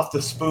kill off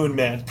the Spoon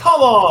Man. Come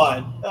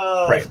on,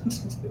 right?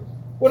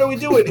 What are we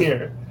doing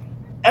here?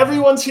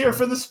 Everyone's here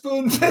for the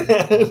Spoon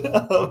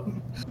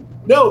Man.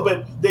 No,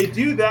 but they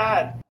do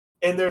that,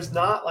 and there's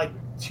not like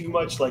too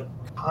much like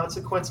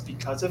consequence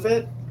because of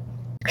it.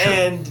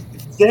 And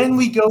then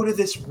we go to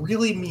this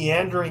really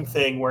meandering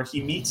thing where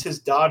he meets his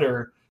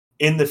daughter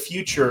in the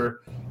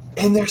future,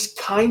 and there's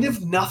kind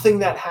of nothing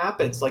that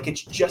happens. Like,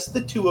 it's just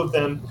the two of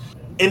them.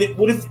 And it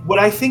would have, what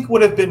I think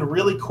would have been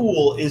really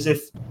cool is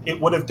if it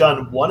would have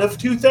done one of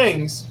two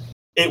things.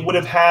 It would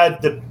have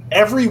had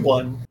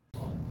everyone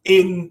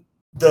in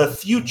the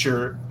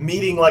future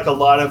meeting like a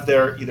lot of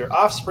their either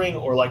offspring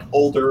or like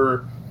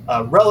older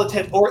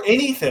relative or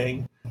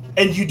anything.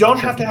 And you don't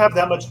have to have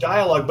that much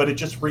dialogue, but it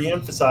just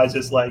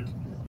reemphasizes like,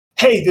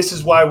 hey, this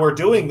is why we're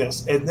doing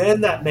this. And then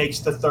that makes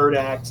the third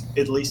act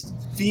at least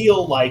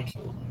feel like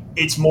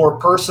it's more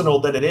personal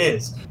than it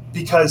is.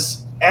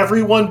 Because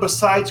everyone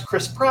besides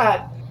Chris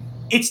Pratt,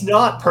 it's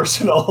not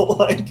personal.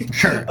 Like,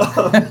 sure.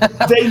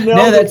 They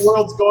know the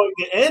world's going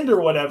to end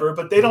or whatever,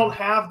 but they don't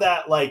have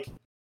that like,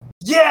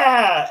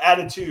 yeah,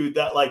 attitude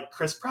that like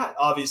Chris Pratt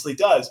obviously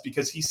does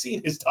because he's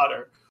seen his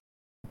daughter.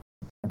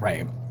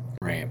 Right.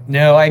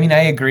 No, I mean,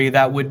 I agree.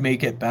 That would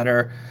make it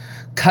better.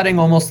 Cutting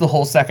almost the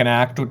whole second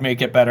act would make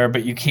it better,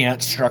 but you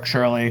can't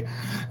structurally.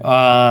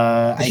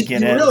 I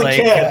get it. Really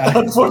can't,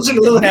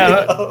 unfortunately.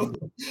 No.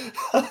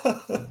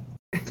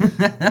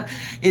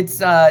 It's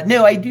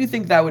no, I do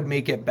think that would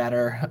make it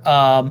better.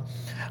 I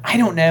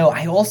don't know.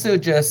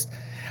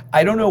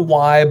 I don't know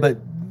why, but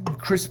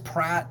Chris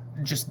Pratt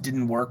just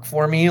didn't work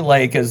for me,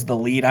 like, as the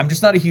lead. I'm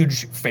just not a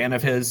huge fan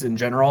of his in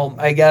general,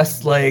 I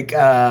guess, like,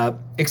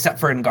 except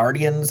for in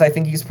Guardians, I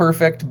think he's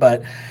perfect,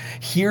 but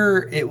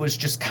here it was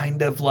just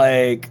kind of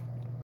like,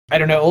 I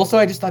don't know. Also,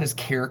 I just thought his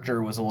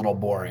character was a little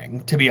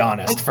boring, to be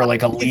honest, for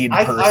like a lead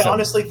person. I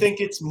honestly think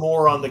it's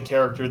more on the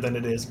character than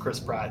it is Chris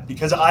Pratt,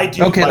 because I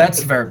do okay,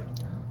 that's fair.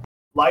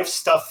 Life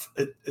stuff,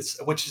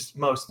 which is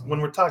most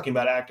when we're talking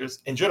about actors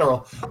in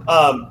general.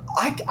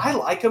 I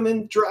like him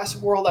in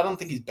Jurassic World. I don't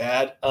think he's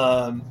bad.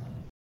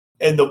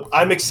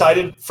 I'm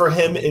excited for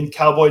him in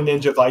Cowboy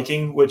Ninja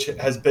Viking, which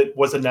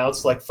was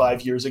announced like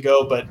 5 years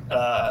ago, but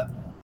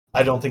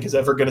I don't think is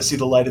ever going to see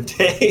the light of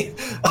day.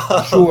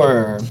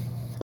 Sure.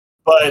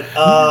 But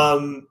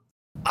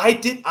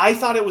I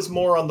thought it was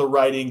more on the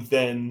writing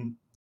than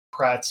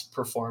Pratt's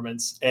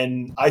performance,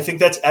 and I think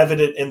that's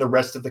evident in the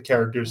rest of the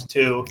characters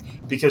too,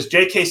 because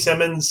J.K.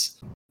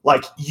 Simmons,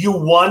 like, you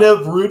want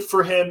to root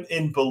for him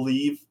and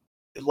believe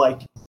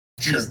like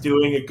he's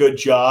doing a good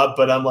job,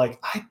 but I'm like,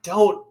 I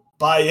don't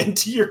buy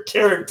into your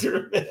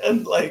character,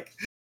 man. Like,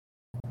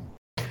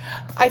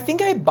 I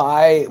think I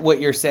buy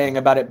what you're saying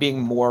about it being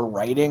more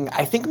writing.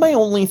 I think my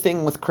only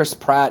thing with Chris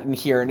Pratt in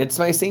here, and it's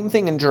my same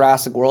thing in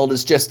Jurassic World,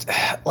 is just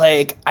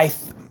like,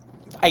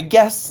 I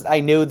guess I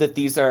know that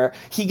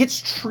he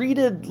gets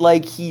treated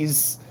like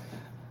he's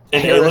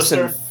an Harrison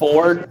A-lister?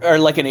 Ford or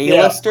like an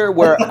A-lister,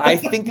 where I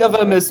think of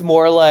him as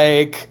more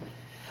like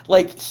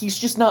he's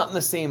just not in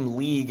the same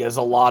league as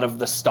a lot of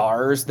the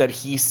stars that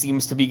he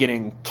seems to be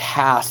getting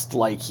cast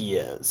like he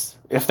is,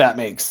 if that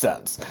makes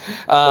sense.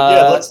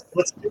 Let's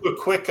do a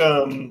quick,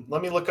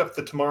 let me look up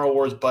the Tomorrow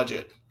War's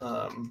budget.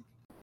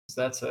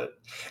 That's it.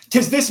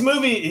 Because this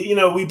movie,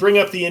 we bring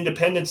up the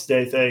Independence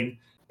Day thing,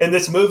 and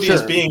this movie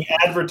is being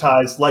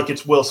advertised like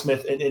it's Will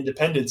Smith and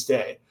Independence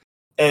Day.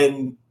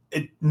 And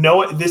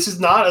this is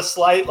not a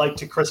slight like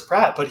to Chris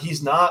Pratt, but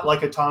he's not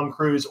like a Tom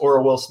Cruise or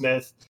a Will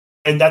Smith.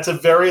 And that's a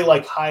very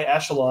like high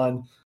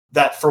echelon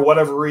that for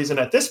whatever reason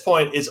at this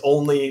point is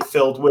only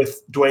filled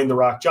with Dwayne "The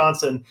Rock"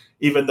 Johnson,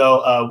 even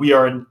though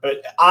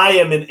I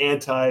am an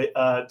anti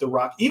The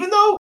Rock, even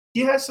though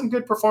he has some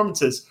good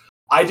performances.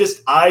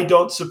 I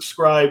don't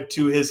subscribe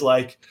to his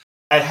like,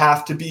 I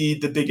have to be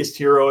the biggest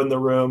hero in the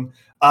room.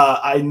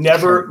 I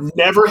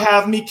never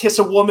have me kiss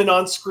a woman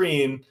on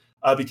screen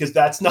because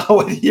that's not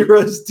what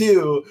heroes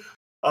do.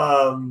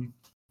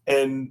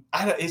 And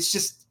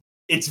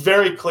it's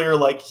very clear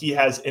like he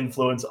has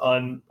influence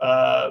on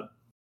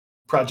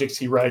projects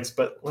he writes.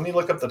 But let me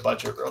look up the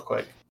budget real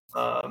quick.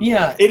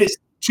 It is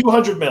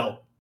 $200 million,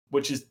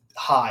 which is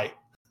high.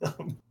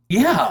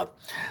 Yeah,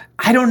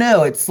 I don't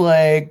know. It's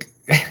like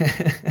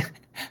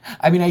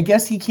I mean, I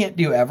guess he can't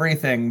do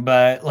everything,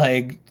 but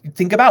like,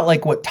 think about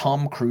like what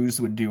Tom Cruise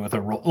would do with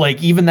a role,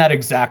 like even that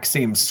exact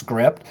same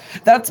script.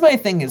 That's my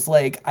thing is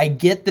like, I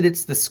get that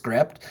it's the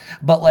script,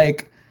 but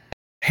like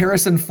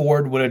Harrison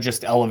Ford would have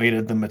just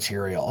elevated the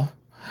material.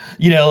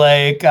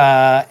 Like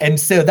and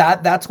so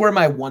that's where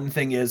my one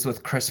thing is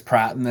with Chris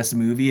Pratt in this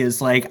movie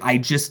is like I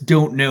just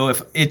don't know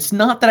if it's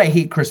not that I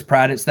hate Chris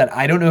Pratt, it's that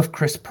I don't know if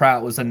Chris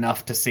Pratt was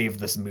enough to save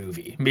this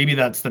movie. Maybe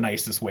that's the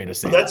nicest way to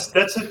say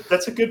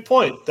that's a good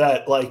point.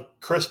 That like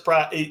Chris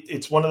Pratt,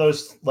 it's one of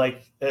those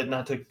like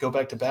not to go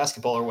back to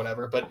basketball or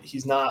whatever, but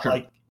he's not Sure.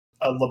 like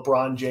a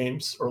LeBron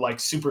James or like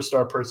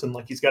superstar person.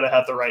 Like he's got to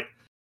have the right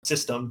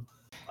system,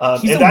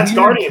 He's and a that's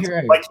weird Guardians.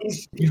 character. Like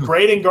he's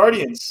great in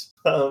Guardians.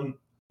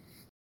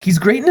 He's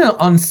great in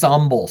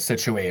ensemble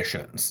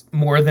situations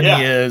more than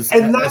he is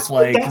and as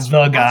like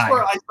the guy.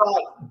 Where I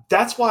thought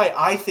that's why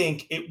I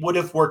think it would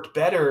have worked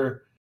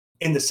better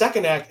in the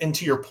second act. And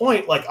to your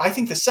point, like I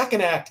think the second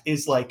act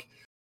is like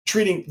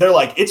they're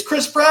like, it's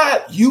Chris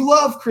Pratt, you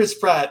love Chris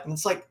Pratt, and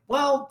it's like,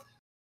 well,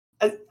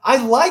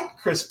 I like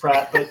Chris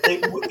Pratt, but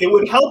it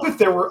would help if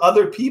there were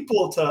other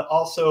people to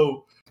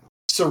also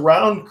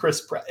surround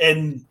Chris Pratt.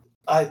 And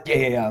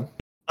Yeah.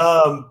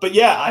 But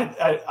yeah,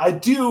 I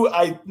do.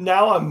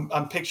 Now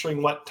I'm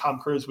picturing what Tom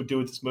Cruise would do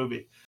with this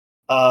movie.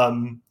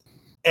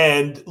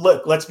 And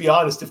look, let's be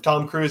honest. If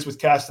Tom Cruise was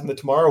cast in the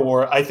Tomorrow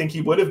War, I think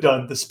he would have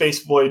done the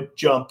space void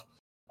jump.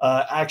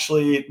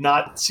 Actually,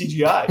 not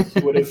CGI. He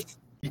would have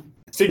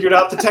figured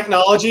out the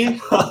technology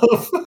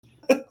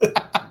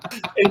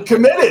and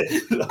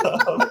committed.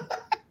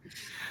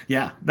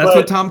 Yeah, that's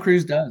what Tom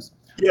Cruise does.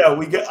 Yeah,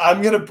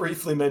 I'm going to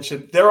briefly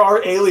mention there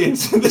are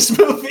aliens in this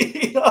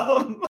movie.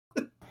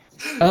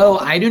 Oh,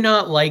 I do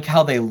not like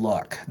how they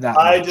look that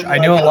much. I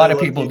like know a how lot they of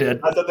look people either.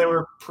 did. I thought they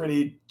were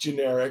pretty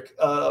generic.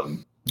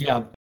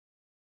 Yeah.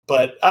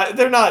 But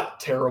they're not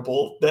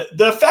terrible. The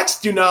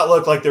effects do not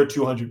look like they're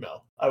 200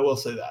 mil. I will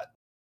say that.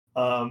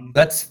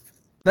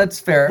 That's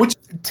fair. Which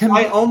Tim,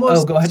 I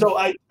almost. go ahead. So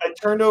I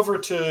turned over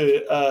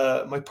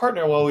to my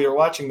partner while we were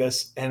watching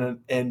this,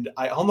 and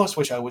I almost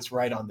wish I was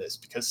right on this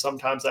because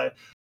sometimes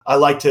I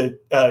like to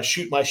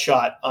shoot my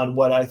shot on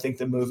what I think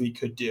the movie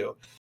could do,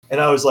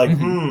 and I was like,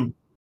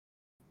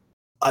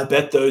 I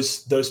bet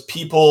those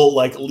people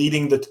like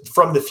leading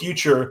from the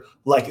future,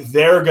 like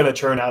they're going to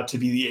turn out to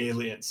be the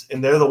aliens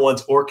and they're the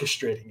ones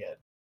orchestrating it.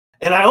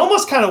 And I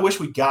almost kind of wish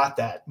we got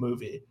that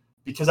movie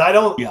because I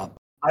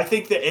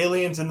think the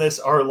aliens in this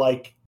are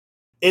like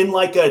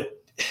if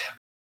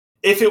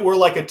it were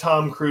like a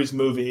Tom Cruise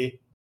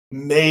movie,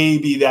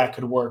 maybe that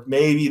could work.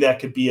 Maybe that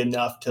could be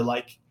enough to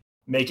like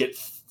make it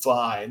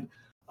fine.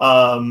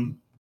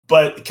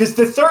 But because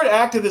the third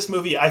act of this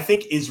movie, I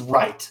think is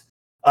right.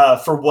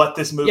 For what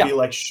this movie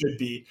like should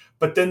be,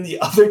 but then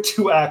the other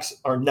two acts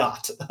are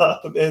not,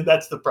 and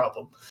that's the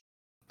problem.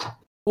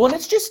 Well,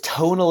 it's just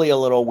tonally a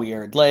little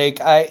weird. Like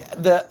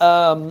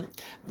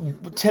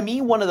to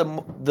me, one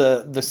of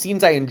the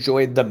scenes I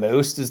enjoyed the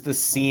most is the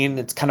scene.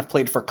 It's kind of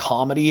played for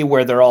comedy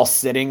where they're all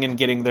sitting and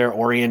getting their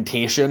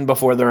orientation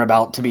before they're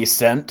about to be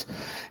sent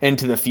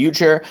into the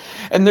future.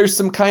 And there's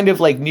some kind of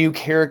like new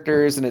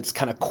characters and it's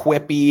kind of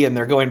quippy and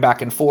they're going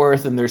back and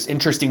forth and there's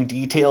interesting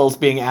details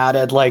being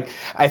added. Like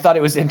I thought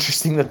it was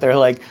interesting that they're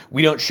like,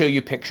 we don't show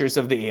you pictures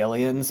of the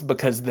aliens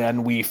because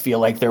then we feel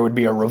like there would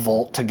be a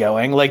revolt to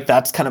going. Like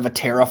that's kind of a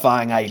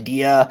terrifying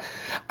idea.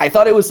 I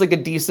thought it was like a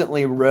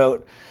decently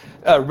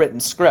written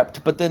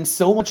script, but then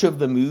so much of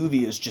the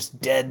movie is just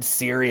dead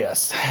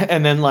serious,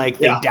 and then like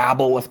they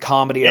dabble with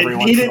comedy every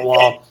once in a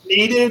while.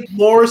 It needed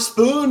more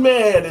Spoon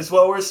Man, is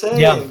what we're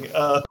saying.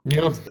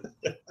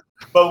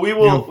 But we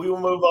will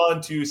move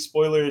on to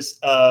spoilers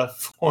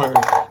for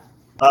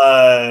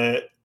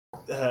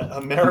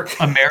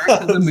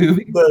America the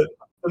movie. The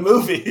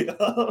movie.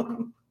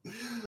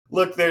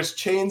 Look, there's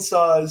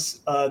chainsaws.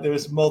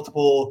 There's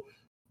multiple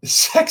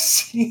sex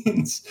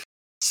scenes.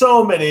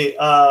 So many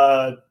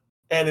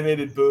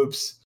animated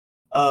boobs.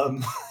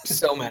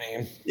 So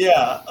many.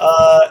 Yeah.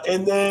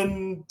 And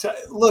then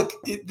look,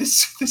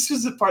 this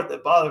is the part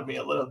that bothered me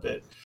a little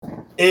bit.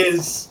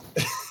 Is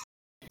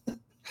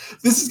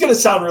this is going to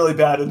sound really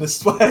bad, and this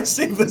is why I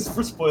save this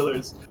for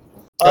spoilers.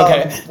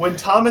 Okay. When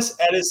Thomas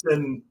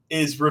Edison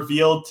is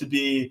revealed to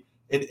be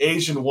an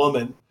Asian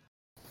woman,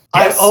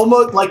 yes. I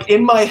almost like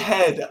in my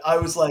head I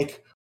was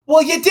like,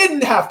 well, you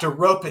didn't have to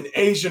rope an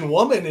Asian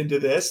woman into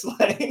this,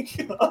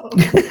 like.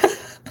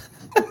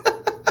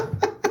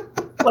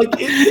 Like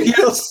it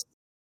feels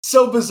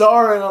so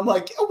bizarre, and I'm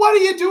like, what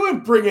are you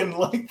doing bringing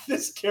like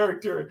this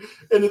character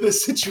into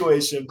this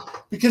situation?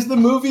 Because the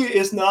movie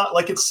is not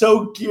like, it's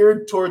so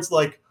geared towards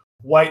like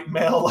white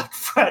male like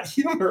frat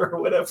humor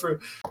or whatever.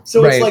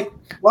 So It's like,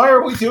 why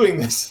are we doing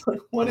this?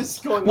 Like, what is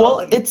going on?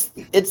 Well, it's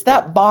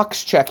that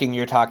box checking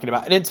you're talking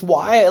about, and it's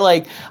why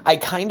like I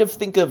kind of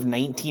think of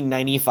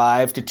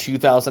 1995 to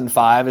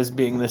 2005 as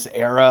being this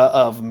era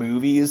of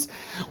movies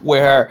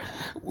where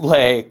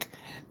like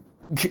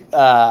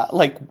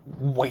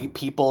white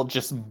people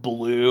just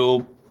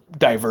blew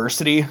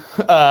diversity.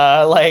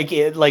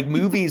 Like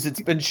movies,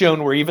 it's been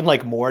shown were even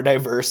like more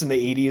diverse in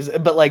the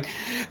 80s, but like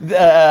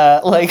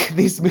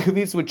these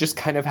movies would just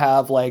kind of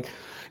have like,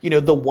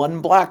 the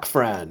one black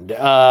friend,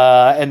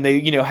 and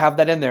they, have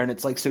that in there, and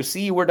it's like, so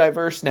see, we're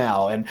diverse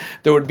now, and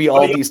there would be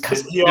all these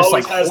kind of he just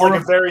always like has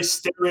like a very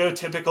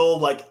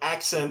stereotypical like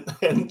accent,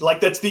 and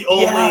like that's the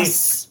only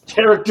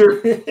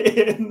character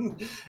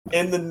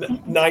in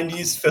the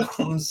 90s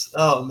films.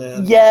 Oh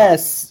man.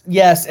 Yes,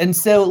 and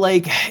so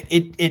like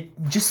it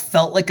just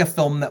felt like a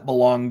film that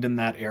belonged in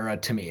that era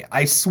to me.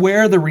 I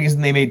swear the reason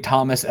they made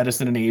Thomas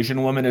Edison an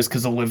Asian woman is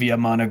because Olivia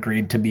Munn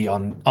agreed to be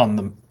in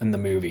the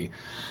movie.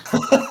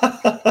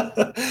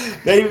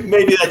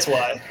 maybe that's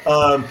why.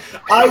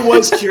 I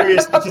was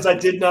curious because I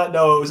did not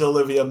know it was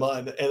Olivia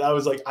Munn, and I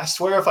was like, I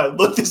swear if I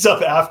look this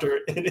up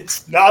after and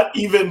it's not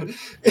even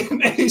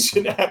an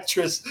Asian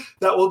actress,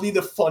 that will be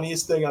the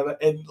funniest thing I've.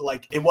 And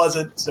like it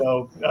wasn't,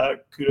 so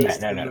kudos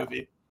to the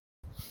movie.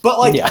 But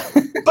like,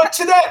 but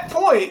to that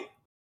point,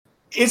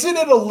 isn't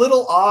it a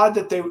little odd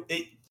that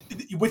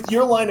with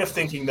your line of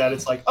thinking that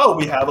it's like, oh,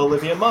 we have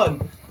Olivia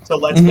Munn, so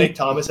let's make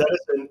Thomas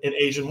Edison an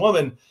Asian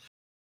woman.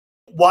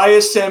 Why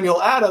is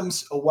Samuel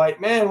Adams a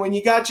white man when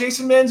you got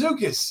Jason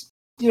Mantzoukas?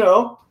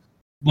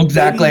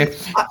 Exactly. Maybe,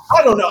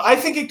 I don't know. I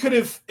think it could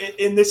have,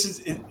 and this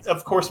is,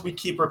 of course, we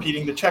keep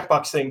repeating the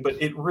checkbox thing,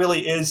 but it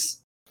really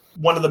is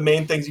one of the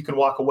main things you can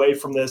walk away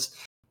from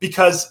this,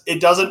 because it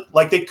doesn't,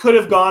 like, they could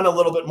have gone a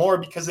little bit more,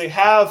 because they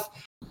have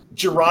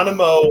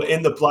Geronimo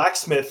in the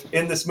blacksmith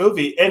in this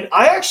movie. And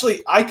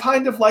I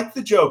kind of like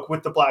the joke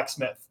with the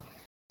blacksmith.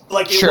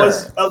 Like, it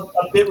was a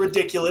bit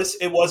ridiculous.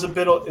 It was a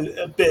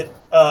bit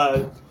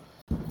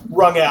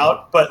wrung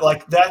out, but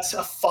like that's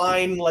a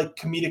fine like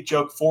comedic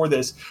joke for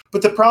this.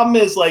 But the problem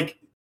is like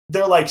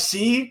they're like,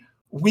 see,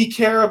 we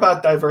care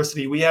about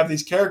diversity. We have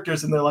these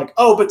characters, and they're like,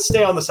 oh, but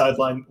stay on the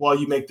sideline while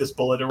you make this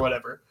bullet or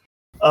whatever.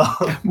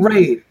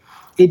 Right.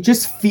 It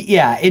just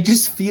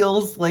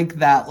feels like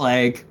that.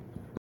 Like,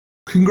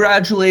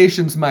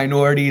 congratulations,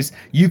 minorities,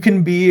 you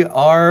can be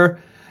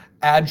our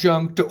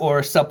adjunct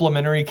or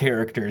supplementary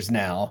characters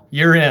now.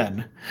 You're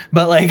in.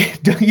 But like,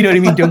 you know what I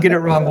mean? Don't get it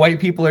wrong. White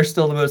people are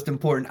still the most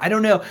important. I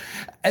don't know.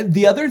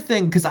 The other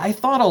thing, because I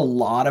thought a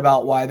lot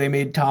about why they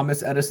made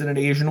Thomas Edison an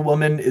Asian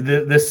woman,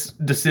 this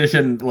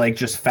decision like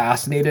just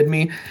fascinated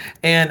me.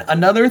 And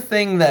another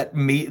thing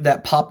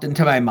that popped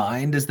into my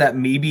mind is that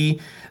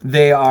maybe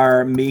they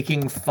are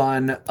making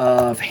fun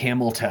of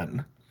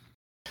Hamilton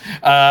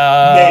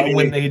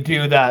when they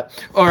do that,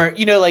 or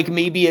like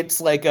maybe it's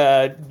like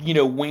a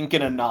wink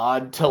and a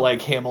nod to like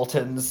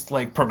Hamilton's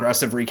like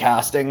progressive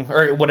recasting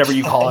or whatever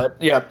you call it.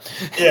 yeah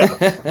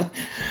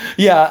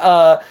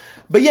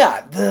but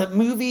yeah, the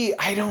movie,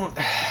 I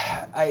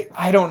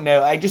don't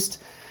know, I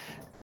just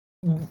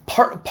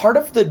part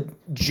of the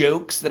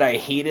jokes that I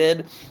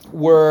hated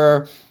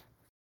were,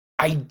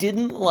 I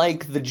didn't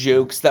like the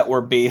jokes that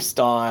were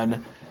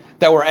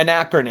that were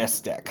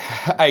anachronistic,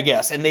 I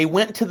guess. And they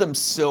went to them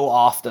so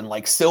often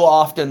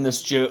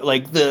this joke,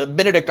 like the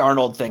Benedict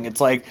Arnold thing.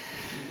 It's like,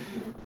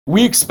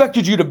 we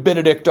expected you to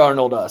Benedict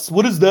Arnold us.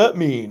 What does that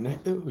mean?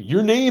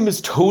 Your name is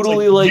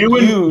totally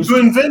used. You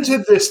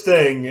invented this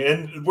thing,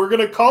 and we're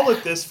gonna call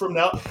it this from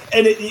now.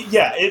 And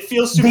it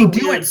feels super weird. They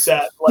do it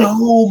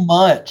so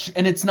much,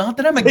 and it's not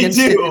that I'm against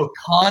the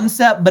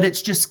concept, but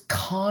it's just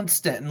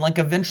constant. And like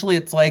eventually,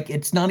 it's like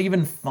it's not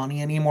even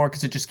funny anymore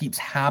because it just keeps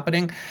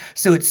happening.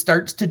 So it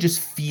starts to just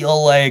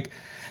feel like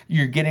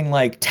you're getting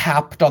like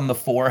tapped on the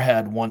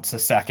forehead once a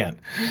second,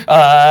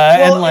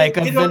 and like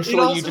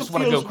eventually you just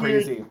want to go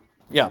crazy. Weird.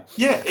 Yeah,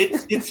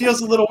 it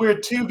feels a little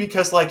weird too,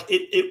 because like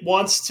it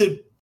wants to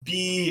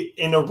be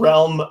in a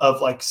realm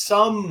of like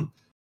some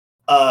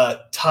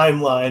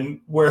timeline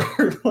where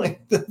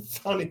like the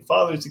founding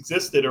fathers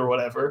existed or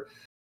whatever,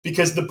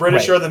 because the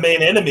British are the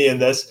main enemy in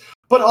this.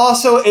 But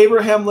also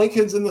Abraham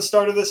Lincoln's in the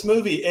start of this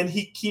movie, and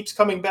he keeps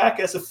coming back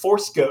as a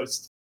Force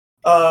ghost.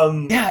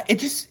 It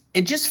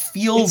just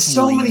feels it's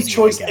so many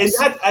choices,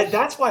 and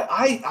that's why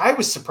I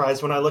was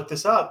surprised when I looked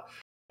this up.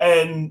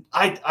 And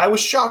I was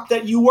shocked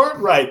that you weren't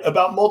right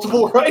about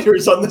multiple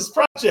writers on this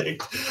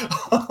project.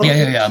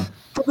 Yeah.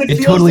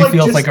 It totally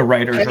feels like a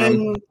writer's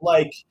room.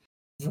 Like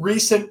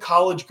recent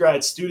college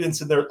grad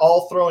students, and they're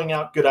all throwing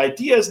out good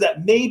ideas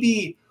that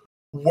maybe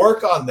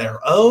work on their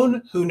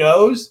own. Who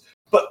knows?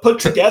 But put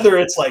together,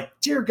 it's like,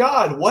 dear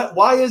God,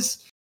 why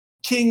is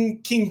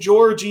King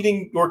George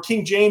or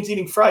King James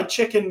eating fried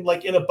chicken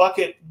like in a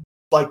bucket,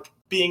 like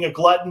being a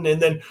glutton, and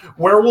then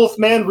Werewolf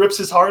Man rips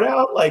his heart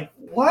out? Like,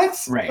 what?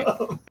 Right.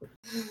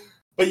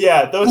 But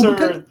yeah, those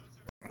are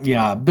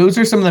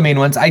some of the main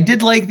ones. I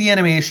did like the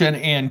animation,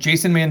 and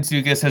Jason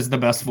Mantzoukas has the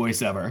best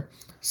voice ever.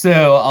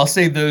 So I'll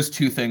say those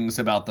two things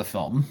about the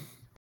film.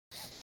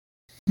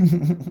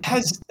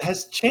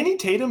 Has Channing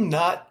Tatum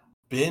not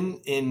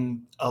been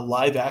in a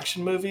live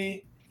action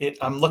movie?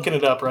 I'm looking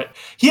it up, right?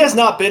 He has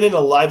not been in a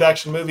live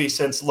action movie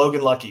since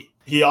Logan Lucky.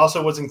 He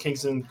also was in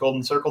Kingsman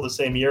Golden Circle the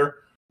same year.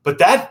 But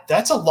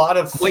that's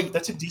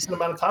a decent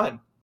amount of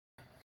time.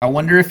 I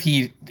wonder if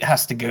he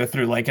has to go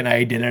through like an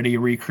identity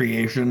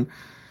recreation.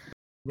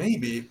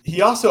 Maybe.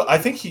 He also, I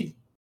think he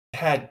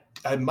had,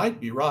 I might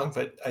be wrong,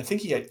 but I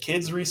think he had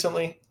kids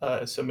recently.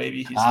 So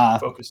maybe he's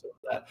focused on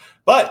that.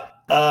 But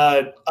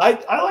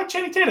I like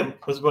Channing Tatum,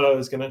 was what I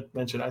was going to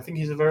mention. I think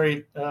he's a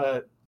very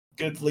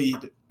good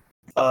lead.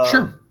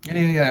 Sure.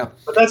 Yeah.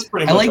 But that's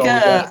pretty much all we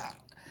got.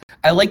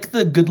 I like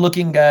the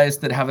good-looking guys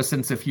that have a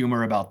sense of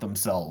humor about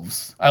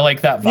themselves. I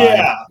like that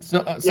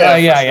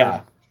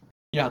vibe.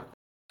 Yeah.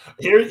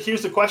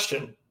 Here's the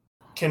question: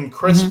 can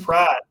Chris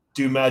Pratt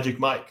do Magic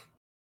Mike?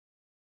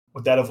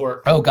 Would that have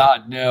worked? Oh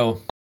God,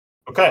 no.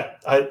 Okay,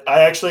 I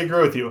actually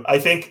agree with you. I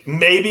think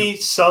maybe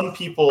some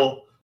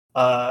people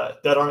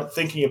that aren't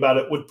thinking about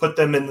it would put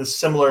them in the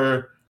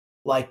similar,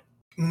 like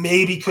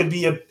maybe could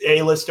be a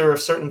A-lister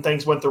if certain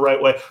things went the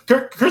right way.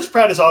 Chris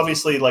Pratt is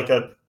obviously like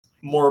a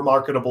more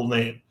marketable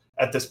name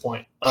at this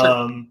point.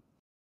 Sure.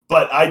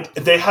 But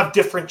they have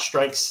different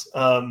strengths,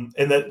 and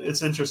that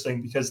it's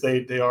interesting because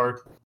they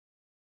are,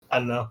 I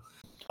don't know,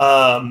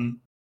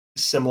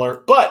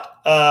 similar. But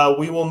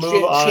we will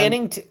move on.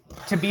 Channing,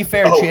 to be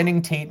fair,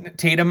 Channing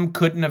Tatum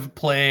couldn't have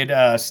played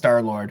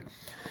Star-Lord.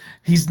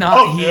 He's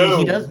not.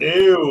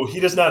 He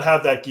does not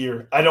have that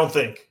gear. I don't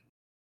think.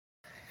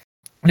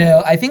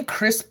 No, I think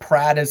Chris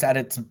Pratt is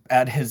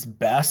at his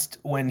best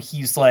when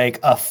he's like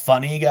a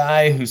funny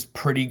guy who's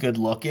pretty good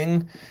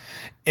looking,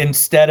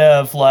 instead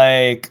of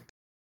like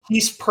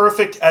he's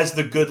perfect as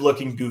the good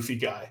looking goofy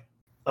guy.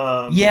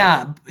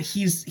 Yeah,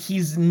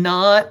 he's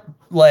not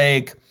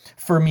like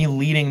for me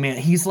leading man.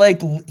 He's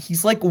like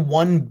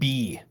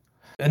 1B,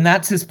 and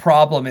that's his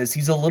problem. Is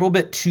he's a little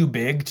bit too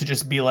big to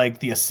just be like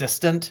the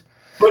assistant.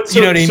 But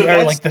you know what I mean?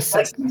 Or like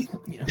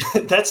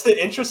the that's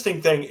the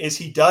interesting thing is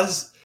he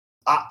does.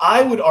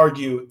 I would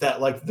argue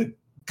that like the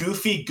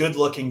goofy,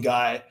 good-looking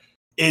guy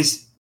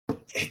it's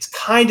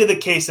kind of the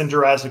case in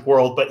Jurassic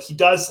World, but he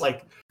does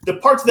like the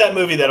parts of that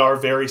movie that are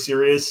very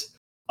serious.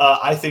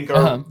 I think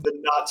are the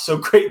not so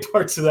great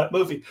parts of that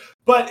movie.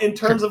 But in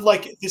terms of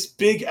like this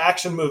big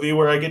action movie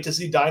where I get to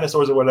see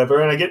dinosaurs or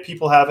whatever, and I get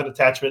people have an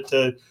attachment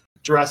to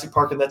Jurassic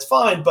Park, and that's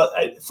fine. But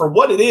for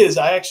what it is,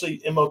 I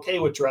actually am okay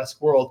with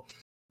Jurassic World.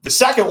 The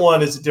second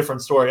one is a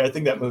different story. I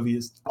think that movie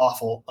is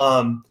awful.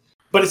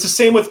 But it's the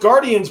same with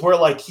Guardians, where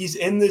like he's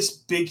in this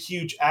big,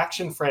 huge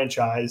action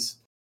franchise,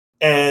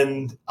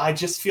 and I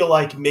just feel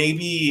like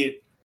maybe,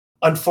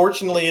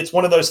 unfortunately, it's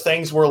one of those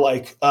things where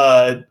like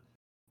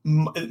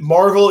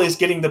Marvel is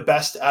getting the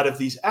best out of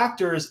these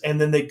actors,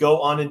 and then they go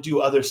on and do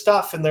other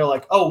stuff, and they're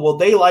like, oh, well,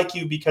 they like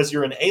you because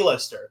you're an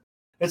A-lister.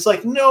 It's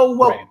like, no,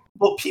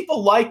 well,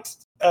 people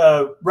liked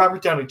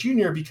Robert Downey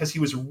Jr. because he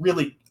was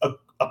really a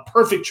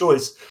perfect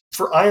choice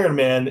for Iron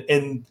Man,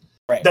 and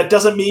that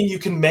doesn't mean you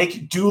can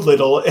make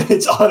Doolittle and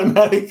it's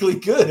automatically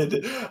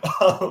good.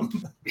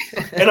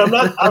 And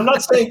I'm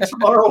not saying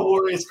Tomorrow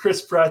War is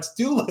Chris Pratt's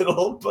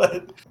Doolittle,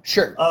 but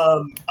sure.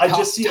 I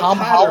just see Tom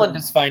Holland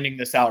is finding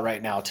this out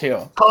right now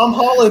too. Tom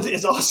Holland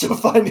is also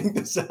finding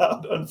this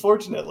out,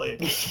 unfortunately.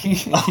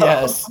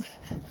 Yes.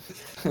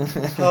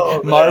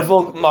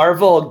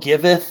 Marvel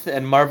giveth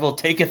and Marvel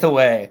taketh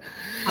away.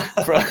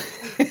 But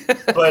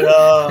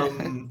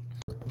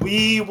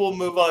we will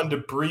move on to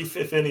brief,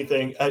 if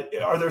anything.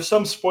 Are there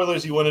some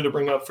spoilers you wanted to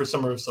bring up for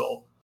Summer of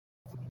Soul?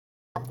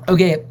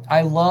 Okay,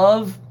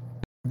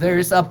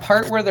 there's a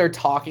part where they're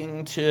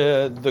talking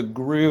to the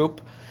group.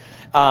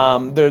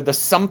 They're the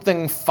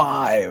Something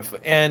Five,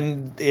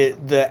 and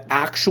the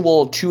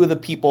actual two of the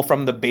people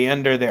from the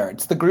band are there.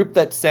 It's the group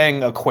that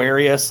sang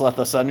Aquarius, Let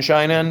the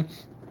Sunshine In.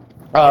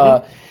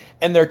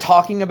 And they're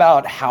talking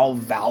about how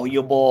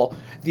valuable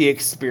the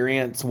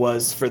experience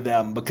was for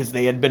them because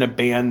they had been a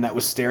band that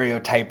was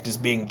stereotyped as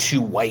being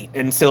too white.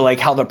 And so like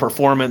how the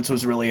performance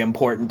was really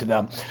important to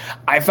them.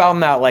 I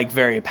found that like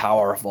very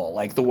powerful,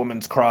 like the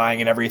woman's crying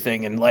and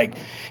everything. And like,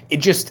 it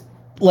just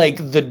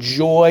like the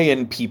joy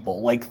in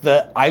people, like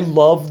I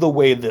love the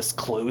way this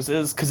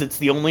closes because it's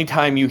the only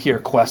time you hear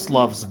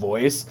Questlove's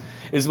voice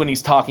is when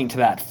he's talking to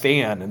that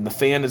fan, and the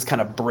fan is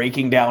kind of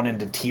breaking down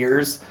into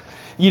tears.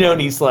 You know,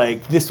 and he's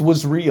like, this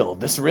was real.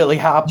 This really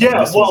happened. Yeah,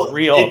 this was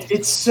real.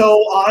 It's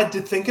so odd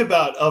to think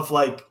about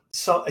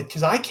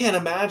because I can't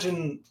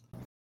imagine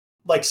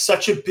like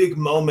such a big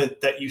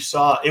moment that you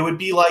saw. It would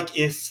be like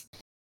if,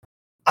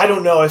 I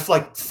don't know, if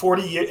like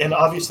 40 years, and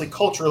obviously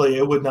culturally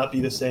it would not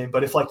be the same,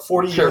 but if like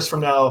 40 years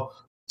from now,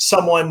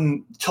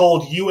 someone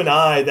told you and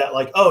I that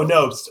like, oh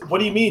no, what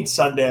do you mean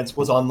Sundance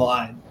was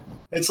online?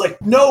 It's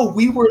like, no,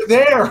 we were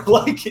there.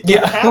 Like it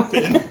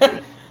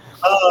happened.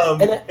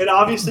 And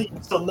obviously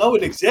you still know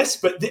it exists,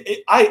 but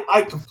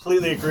I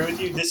completely agree with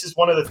you. This is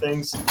one of the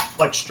things,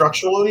 like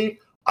structurally,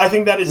 I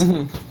think that is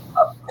a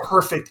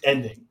perfect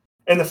ending.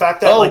 And the fact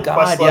that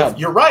Questlove,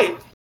 you're right,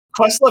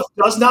 Questlove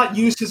does not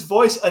use his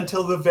voice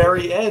until the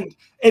very end,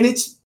 and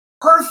it's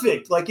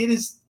perfect. Like it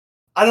is,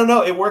 I don't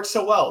know, it works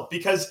so well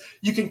because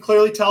you can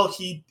clearly tell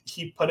he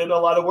put in a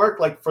lot of work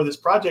like for this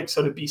project,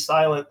 so to be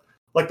silent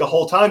like the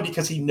whole time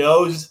because he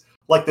knows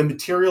like the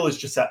material is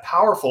just that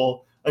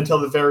powerful until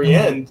the very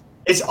end.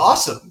 It's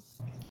awesome.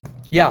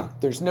 Yeah,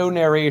 there's no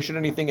narration,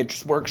 anything. It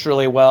just works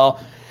really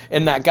well.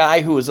 and that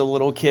guy who was a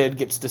little kid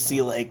gets to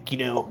see like, you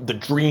know, the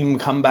dream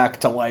come back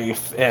to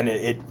life, and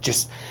it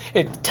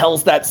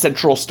tells that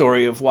central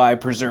story of why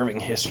preserving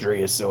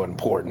history is so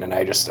important. And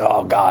I just,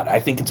 oh god, I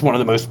think it's one of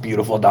the most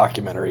beautiful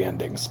documentary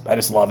endings. I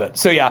just love it.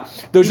 So yeah,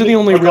 those are the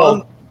only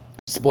real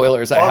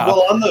spoilers I have.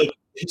 Well, on the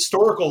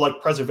historical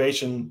like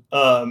preservation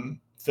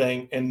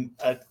thing, and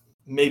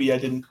maybe I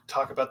didn't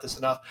talk about this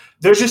enough.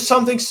 There's just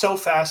something so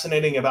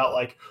fascinating about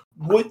like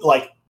what,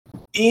 like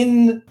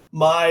in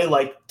my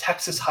like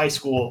Texas high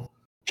school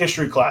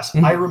history class,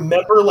 I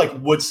remember like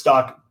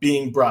Woodstock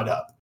being brought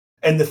up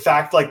and the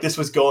fact like this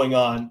was going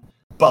on,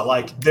 but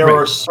like there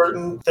are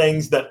certain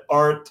things that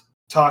aren't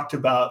talked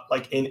about.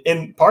 Like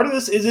in part of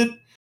this is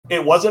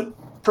it wasn't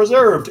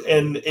preserved,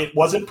 and it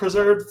wasn't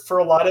preserved for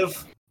a lot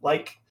of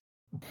like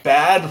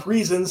bad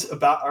reasons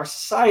about our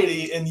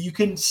society. And you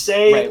can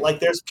say like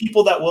there's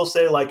people that will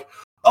say like,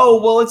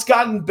 oh well, it's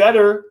gotten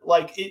better,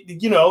 like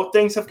you know,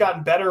 things have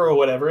gotten better or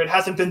whatever, it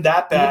hasn't been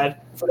that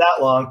bad for that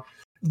long.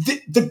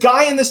 The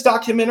guy in this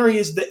documentary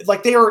is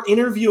like they are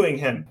interviewing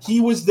him.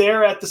 He was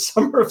there at the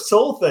Summer of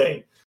Soul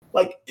thing,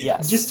 like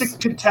just to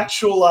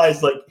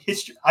contextualize like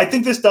history. I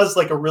think this does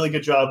like a really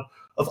good job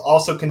of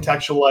also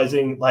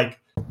contextualizing like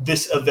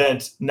this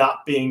event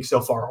not being so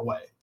far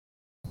away.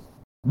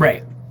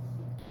 Right.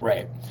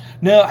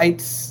 No,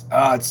 it's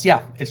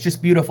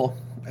just beautiful.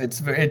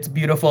 It's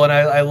beautiful, and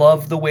I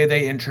love the way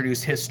they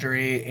introduce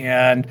history,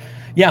 and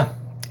yeah,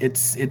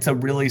 it's a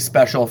really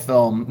special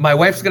film. My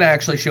wife's gonna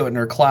actually show it in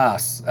her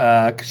class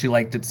because she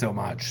liked it so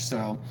much.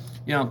 So,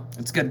 you know,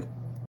 it's good.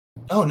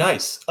 Oh,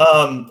 nice.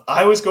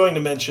 I was going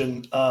to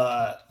mention,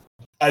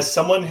 as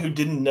someone who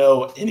didn't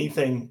know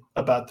anything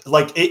about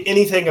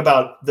anything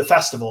about the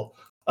festival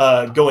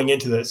going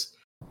into this,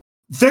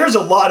 there's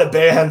a lot of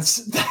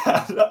bands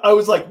that I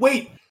was like,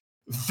 wait,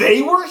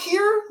 they were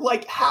here?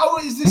 Like, how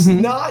is this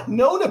not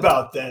known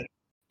about then?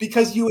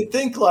 Because you would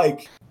think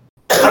like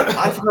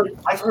I've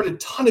heard a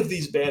ton of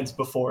these bands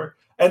before,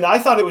 and I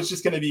thought it was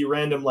just going to be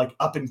random like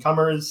up and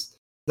comers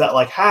that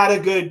like had a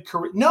good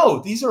career.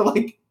 No, these are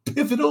like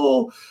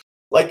pivotal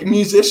like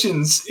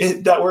musicians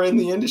that were in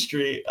the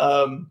industry.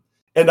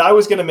 And I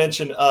was going to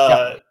mention,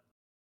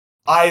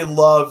 I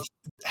love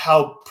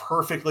how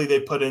perfectly they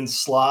put in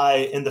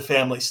Sly in the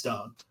Family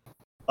Stone.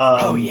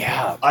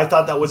 I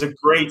thought that was a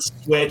great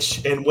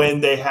switch. And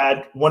when they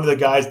had one of the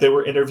guys they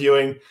were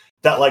interviewing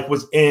that like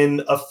was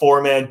in a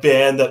 4-man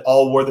band that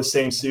all wore the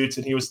same suits,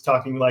 and he was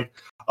talking like,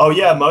 oh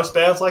yeah, most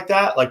bands like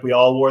that, like we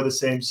all wore the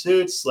same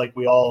suits, like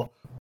we all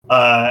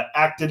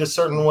acted a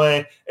certain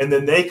way, and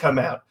then they come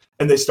out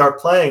and they start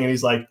playing, and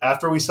he's like,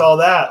 after we saw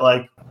that,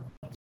 like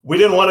we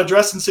didn't want to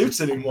dress in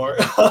suits anymore.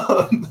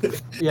 And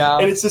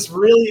it's this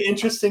really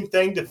interesting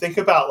thing to think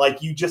about.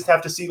 Like you just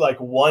have to see like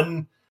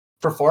one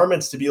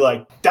performance to be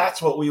like,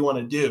 that's what we want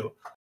to do.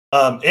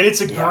 And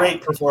it's a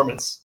great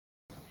performance.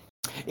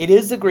 It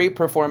is a great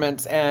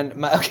performance. And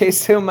my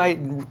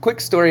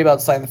quick story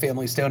about Sly and the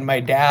Family Stone. My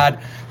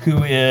dad,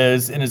 who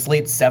is in his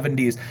late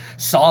 70s,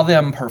 saw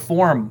them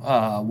perform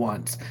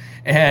once.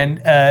 And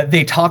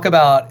they talk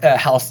about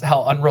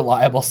how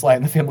unreliable Sly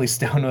and the Family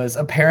Stone was.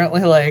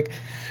 Apparently, like,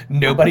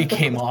 nobody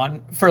came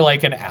on for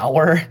like an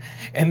hour,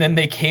 and then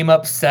they came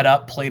up, set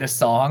up, played a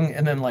song,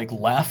 and then like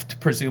left,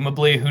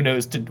 presumably, who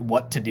knows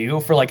what to do,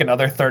 for like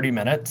another 30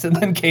 minutes, and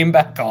then came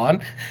back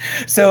on.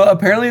 So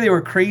apparently they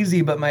were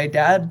crazy, but my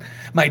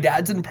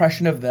dad's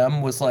impression of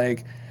them was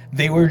like,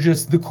 they were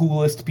just the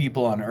coolest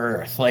people on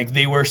earth. Like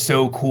they were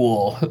so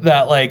cool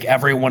that like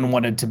everyone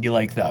wanted to be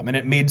like them. And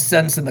it made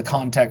sense in the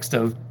context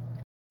of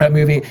that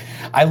movie.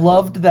 I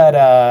loved that.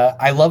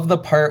 I love the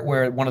part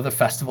where one of the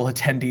festival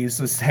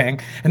attendees was saying,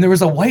 and there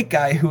was a white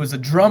guy who was a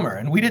drummer,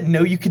 and we didn't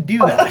know you could do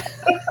that.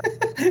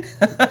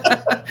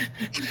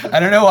 I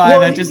don't know why.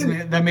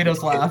 That made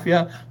us laugh.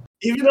 Yeah.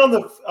 Even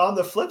on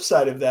the flip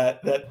side of that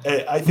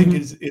I think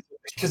is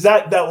because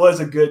that was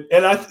a good,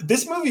 and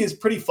this movie is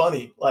pretty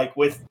funny. Like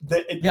with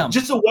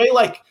just a way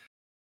like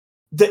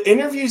the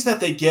interviews that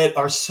they get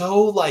are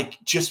so like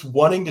just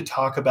wanting to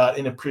talk about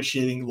and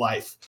appreciating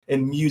life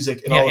and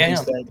music and all of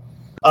these things.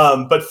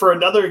 But for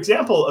another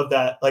example of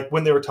that, like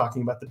when they were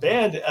talking about the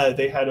band,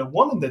 they had a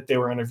woman that they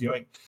were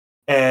interviewing,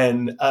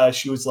 and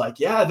she was like,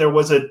 yeah, there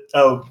was a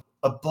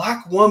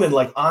black woman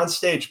like on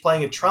stage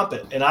playing a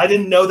trumpet, and I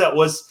didn't know that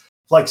was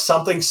like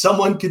something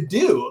someone could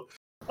do.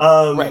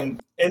 And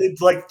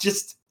it's like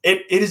just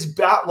it is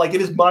about like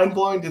it is mind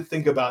blowing to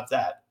think about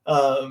that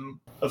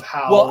of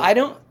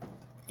how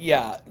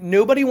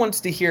nobody wants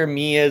to hear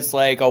me as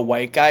like a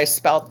white guy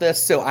spout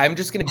this, so I'm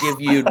just going to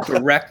give you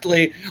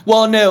directly.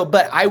 Well, no,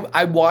 but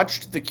I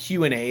watched the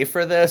Q&A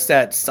for this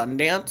at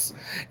Sundance,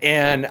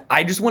 and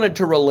I just wanted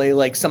to relay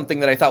like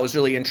something that I thought was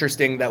really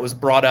interesting that was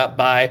brought up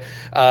by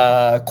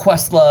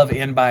Questlove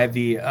and by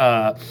the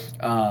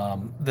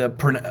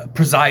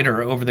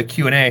presider over the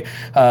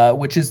Q&A,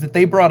 which is that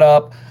they brought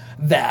up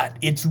that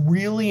it's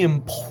really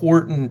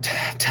important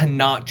to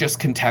not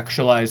just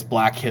contextualize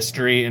Black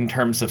history in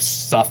terms of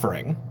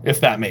suffering, if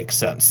that makes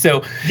sense.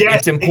 So yes,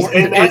 it's important.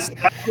 And that's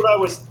what I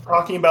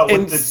talking about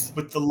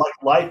with the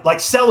like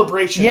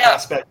celebration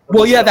aspect.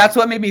 Well, yeah, that's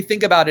what made me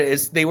think about it.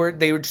 Is they were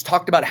just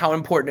talked about how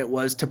important it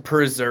was to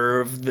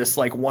preserve this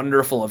like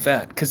wonderful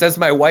event. Because as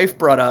my wife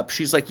brought up,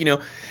 she's like,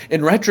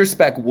 in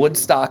retrospect,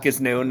 Woodstock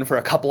is known for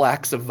a couple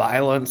acts of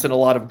violence and a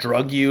lot of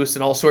drug use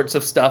and all sorts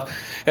of stuff.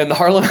 And the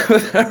Harlem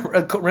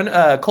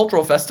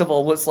Cultural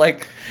Festival was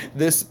like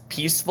this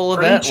peaceful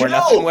event where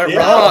nothing went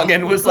wrong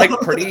and was like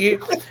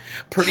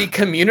pretty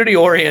community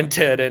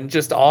oriented and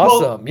just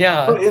awesome.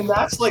 And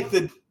that's like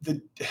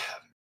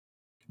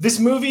this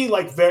movie,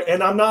 like,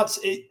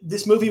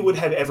 this movie would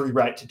have every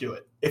right to do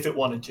it if it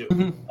wanted to.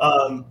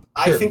 Mm-hmm.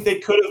 I think they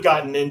could have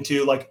gotten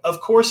into, like,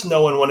 of course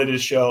no one wanted to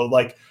show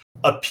like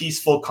a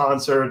peaceful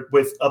concert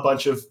with a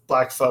bunch of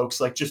black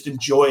folks like just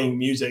enjoying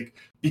music,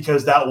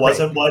 because that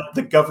wasn't what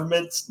the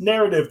government's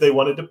narrative they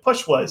wanted to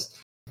push was.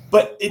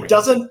 But it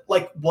doesn't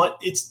like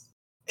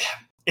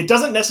it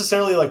doesn't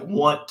necessarily like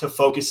want to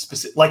focus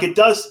specific, like it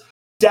does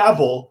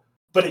dabble,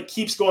 but it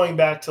keeps going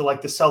back to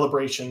like the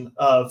celebration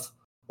of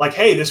like,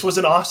 hey, this was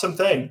an awesome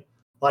thing,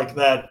 like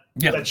that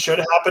should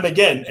happen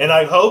again. And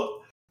I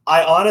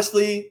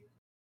honestly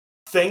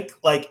think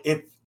like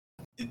if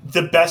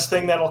the best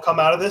thing that'll come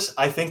out of this,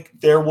 I think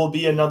there will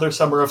be another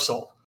Summer of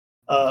Soul.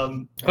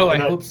 I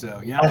hope so.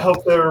 Yeah. I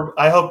hope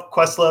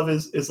Questlove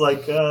is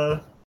like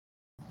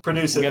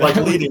producing, like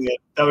leading it.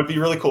 That would be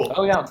really cool.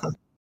 Oh yeah.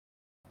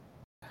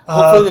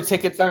 Hopefully the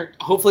tickets aren't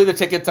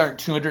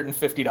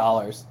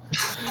 $250.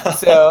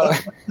 So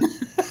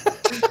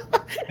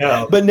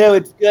But no,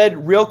 it's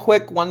good. Real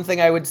quick, one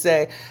thing I would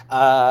say,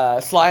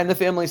 Sly and the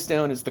Family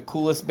Stone is the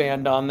coolest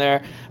band on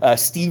there.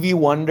 Stevie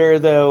Wonder,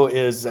 though,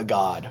 is a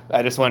god.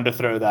 I just wanted to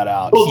throw that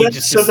out. Well,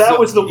 that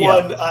was the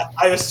one.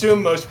 I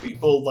assume most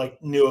people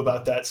like knew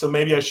about that, so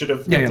maybe I should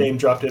have name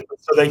dropped it.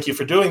 So thank you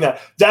for doing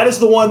that. That is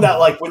the one that,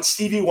 like, when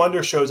Stevie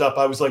Wonder shows up,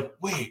 I was like,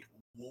 wait,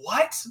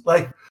 what?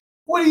 Like,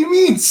 what do you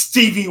mean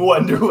Stevie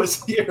Wonder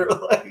was here?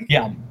 Like,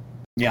 yeah.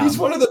 He's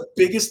one of the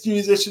biggest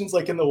musicians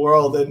like in the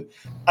world, and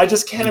I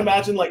just can't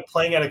imagine like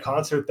playing at a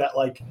concert that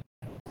like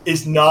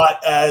is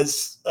not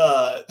as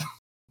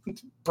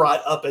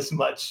brought up as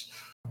much.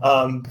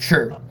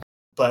 Sure.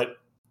 But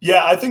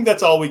yeah, I think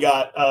that's all we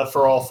got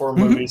for all four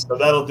movies. So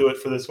that'll do it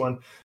for this one.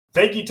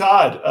 Thank you,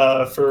 Todd,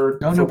 for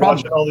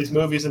watching all these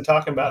movies and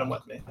talking about them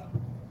with me.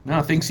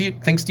 No, thanks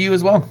to you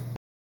as well.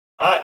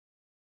 All right.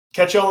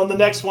 Catch y'all on the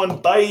next one.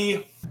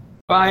 Bye.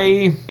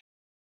 Bye.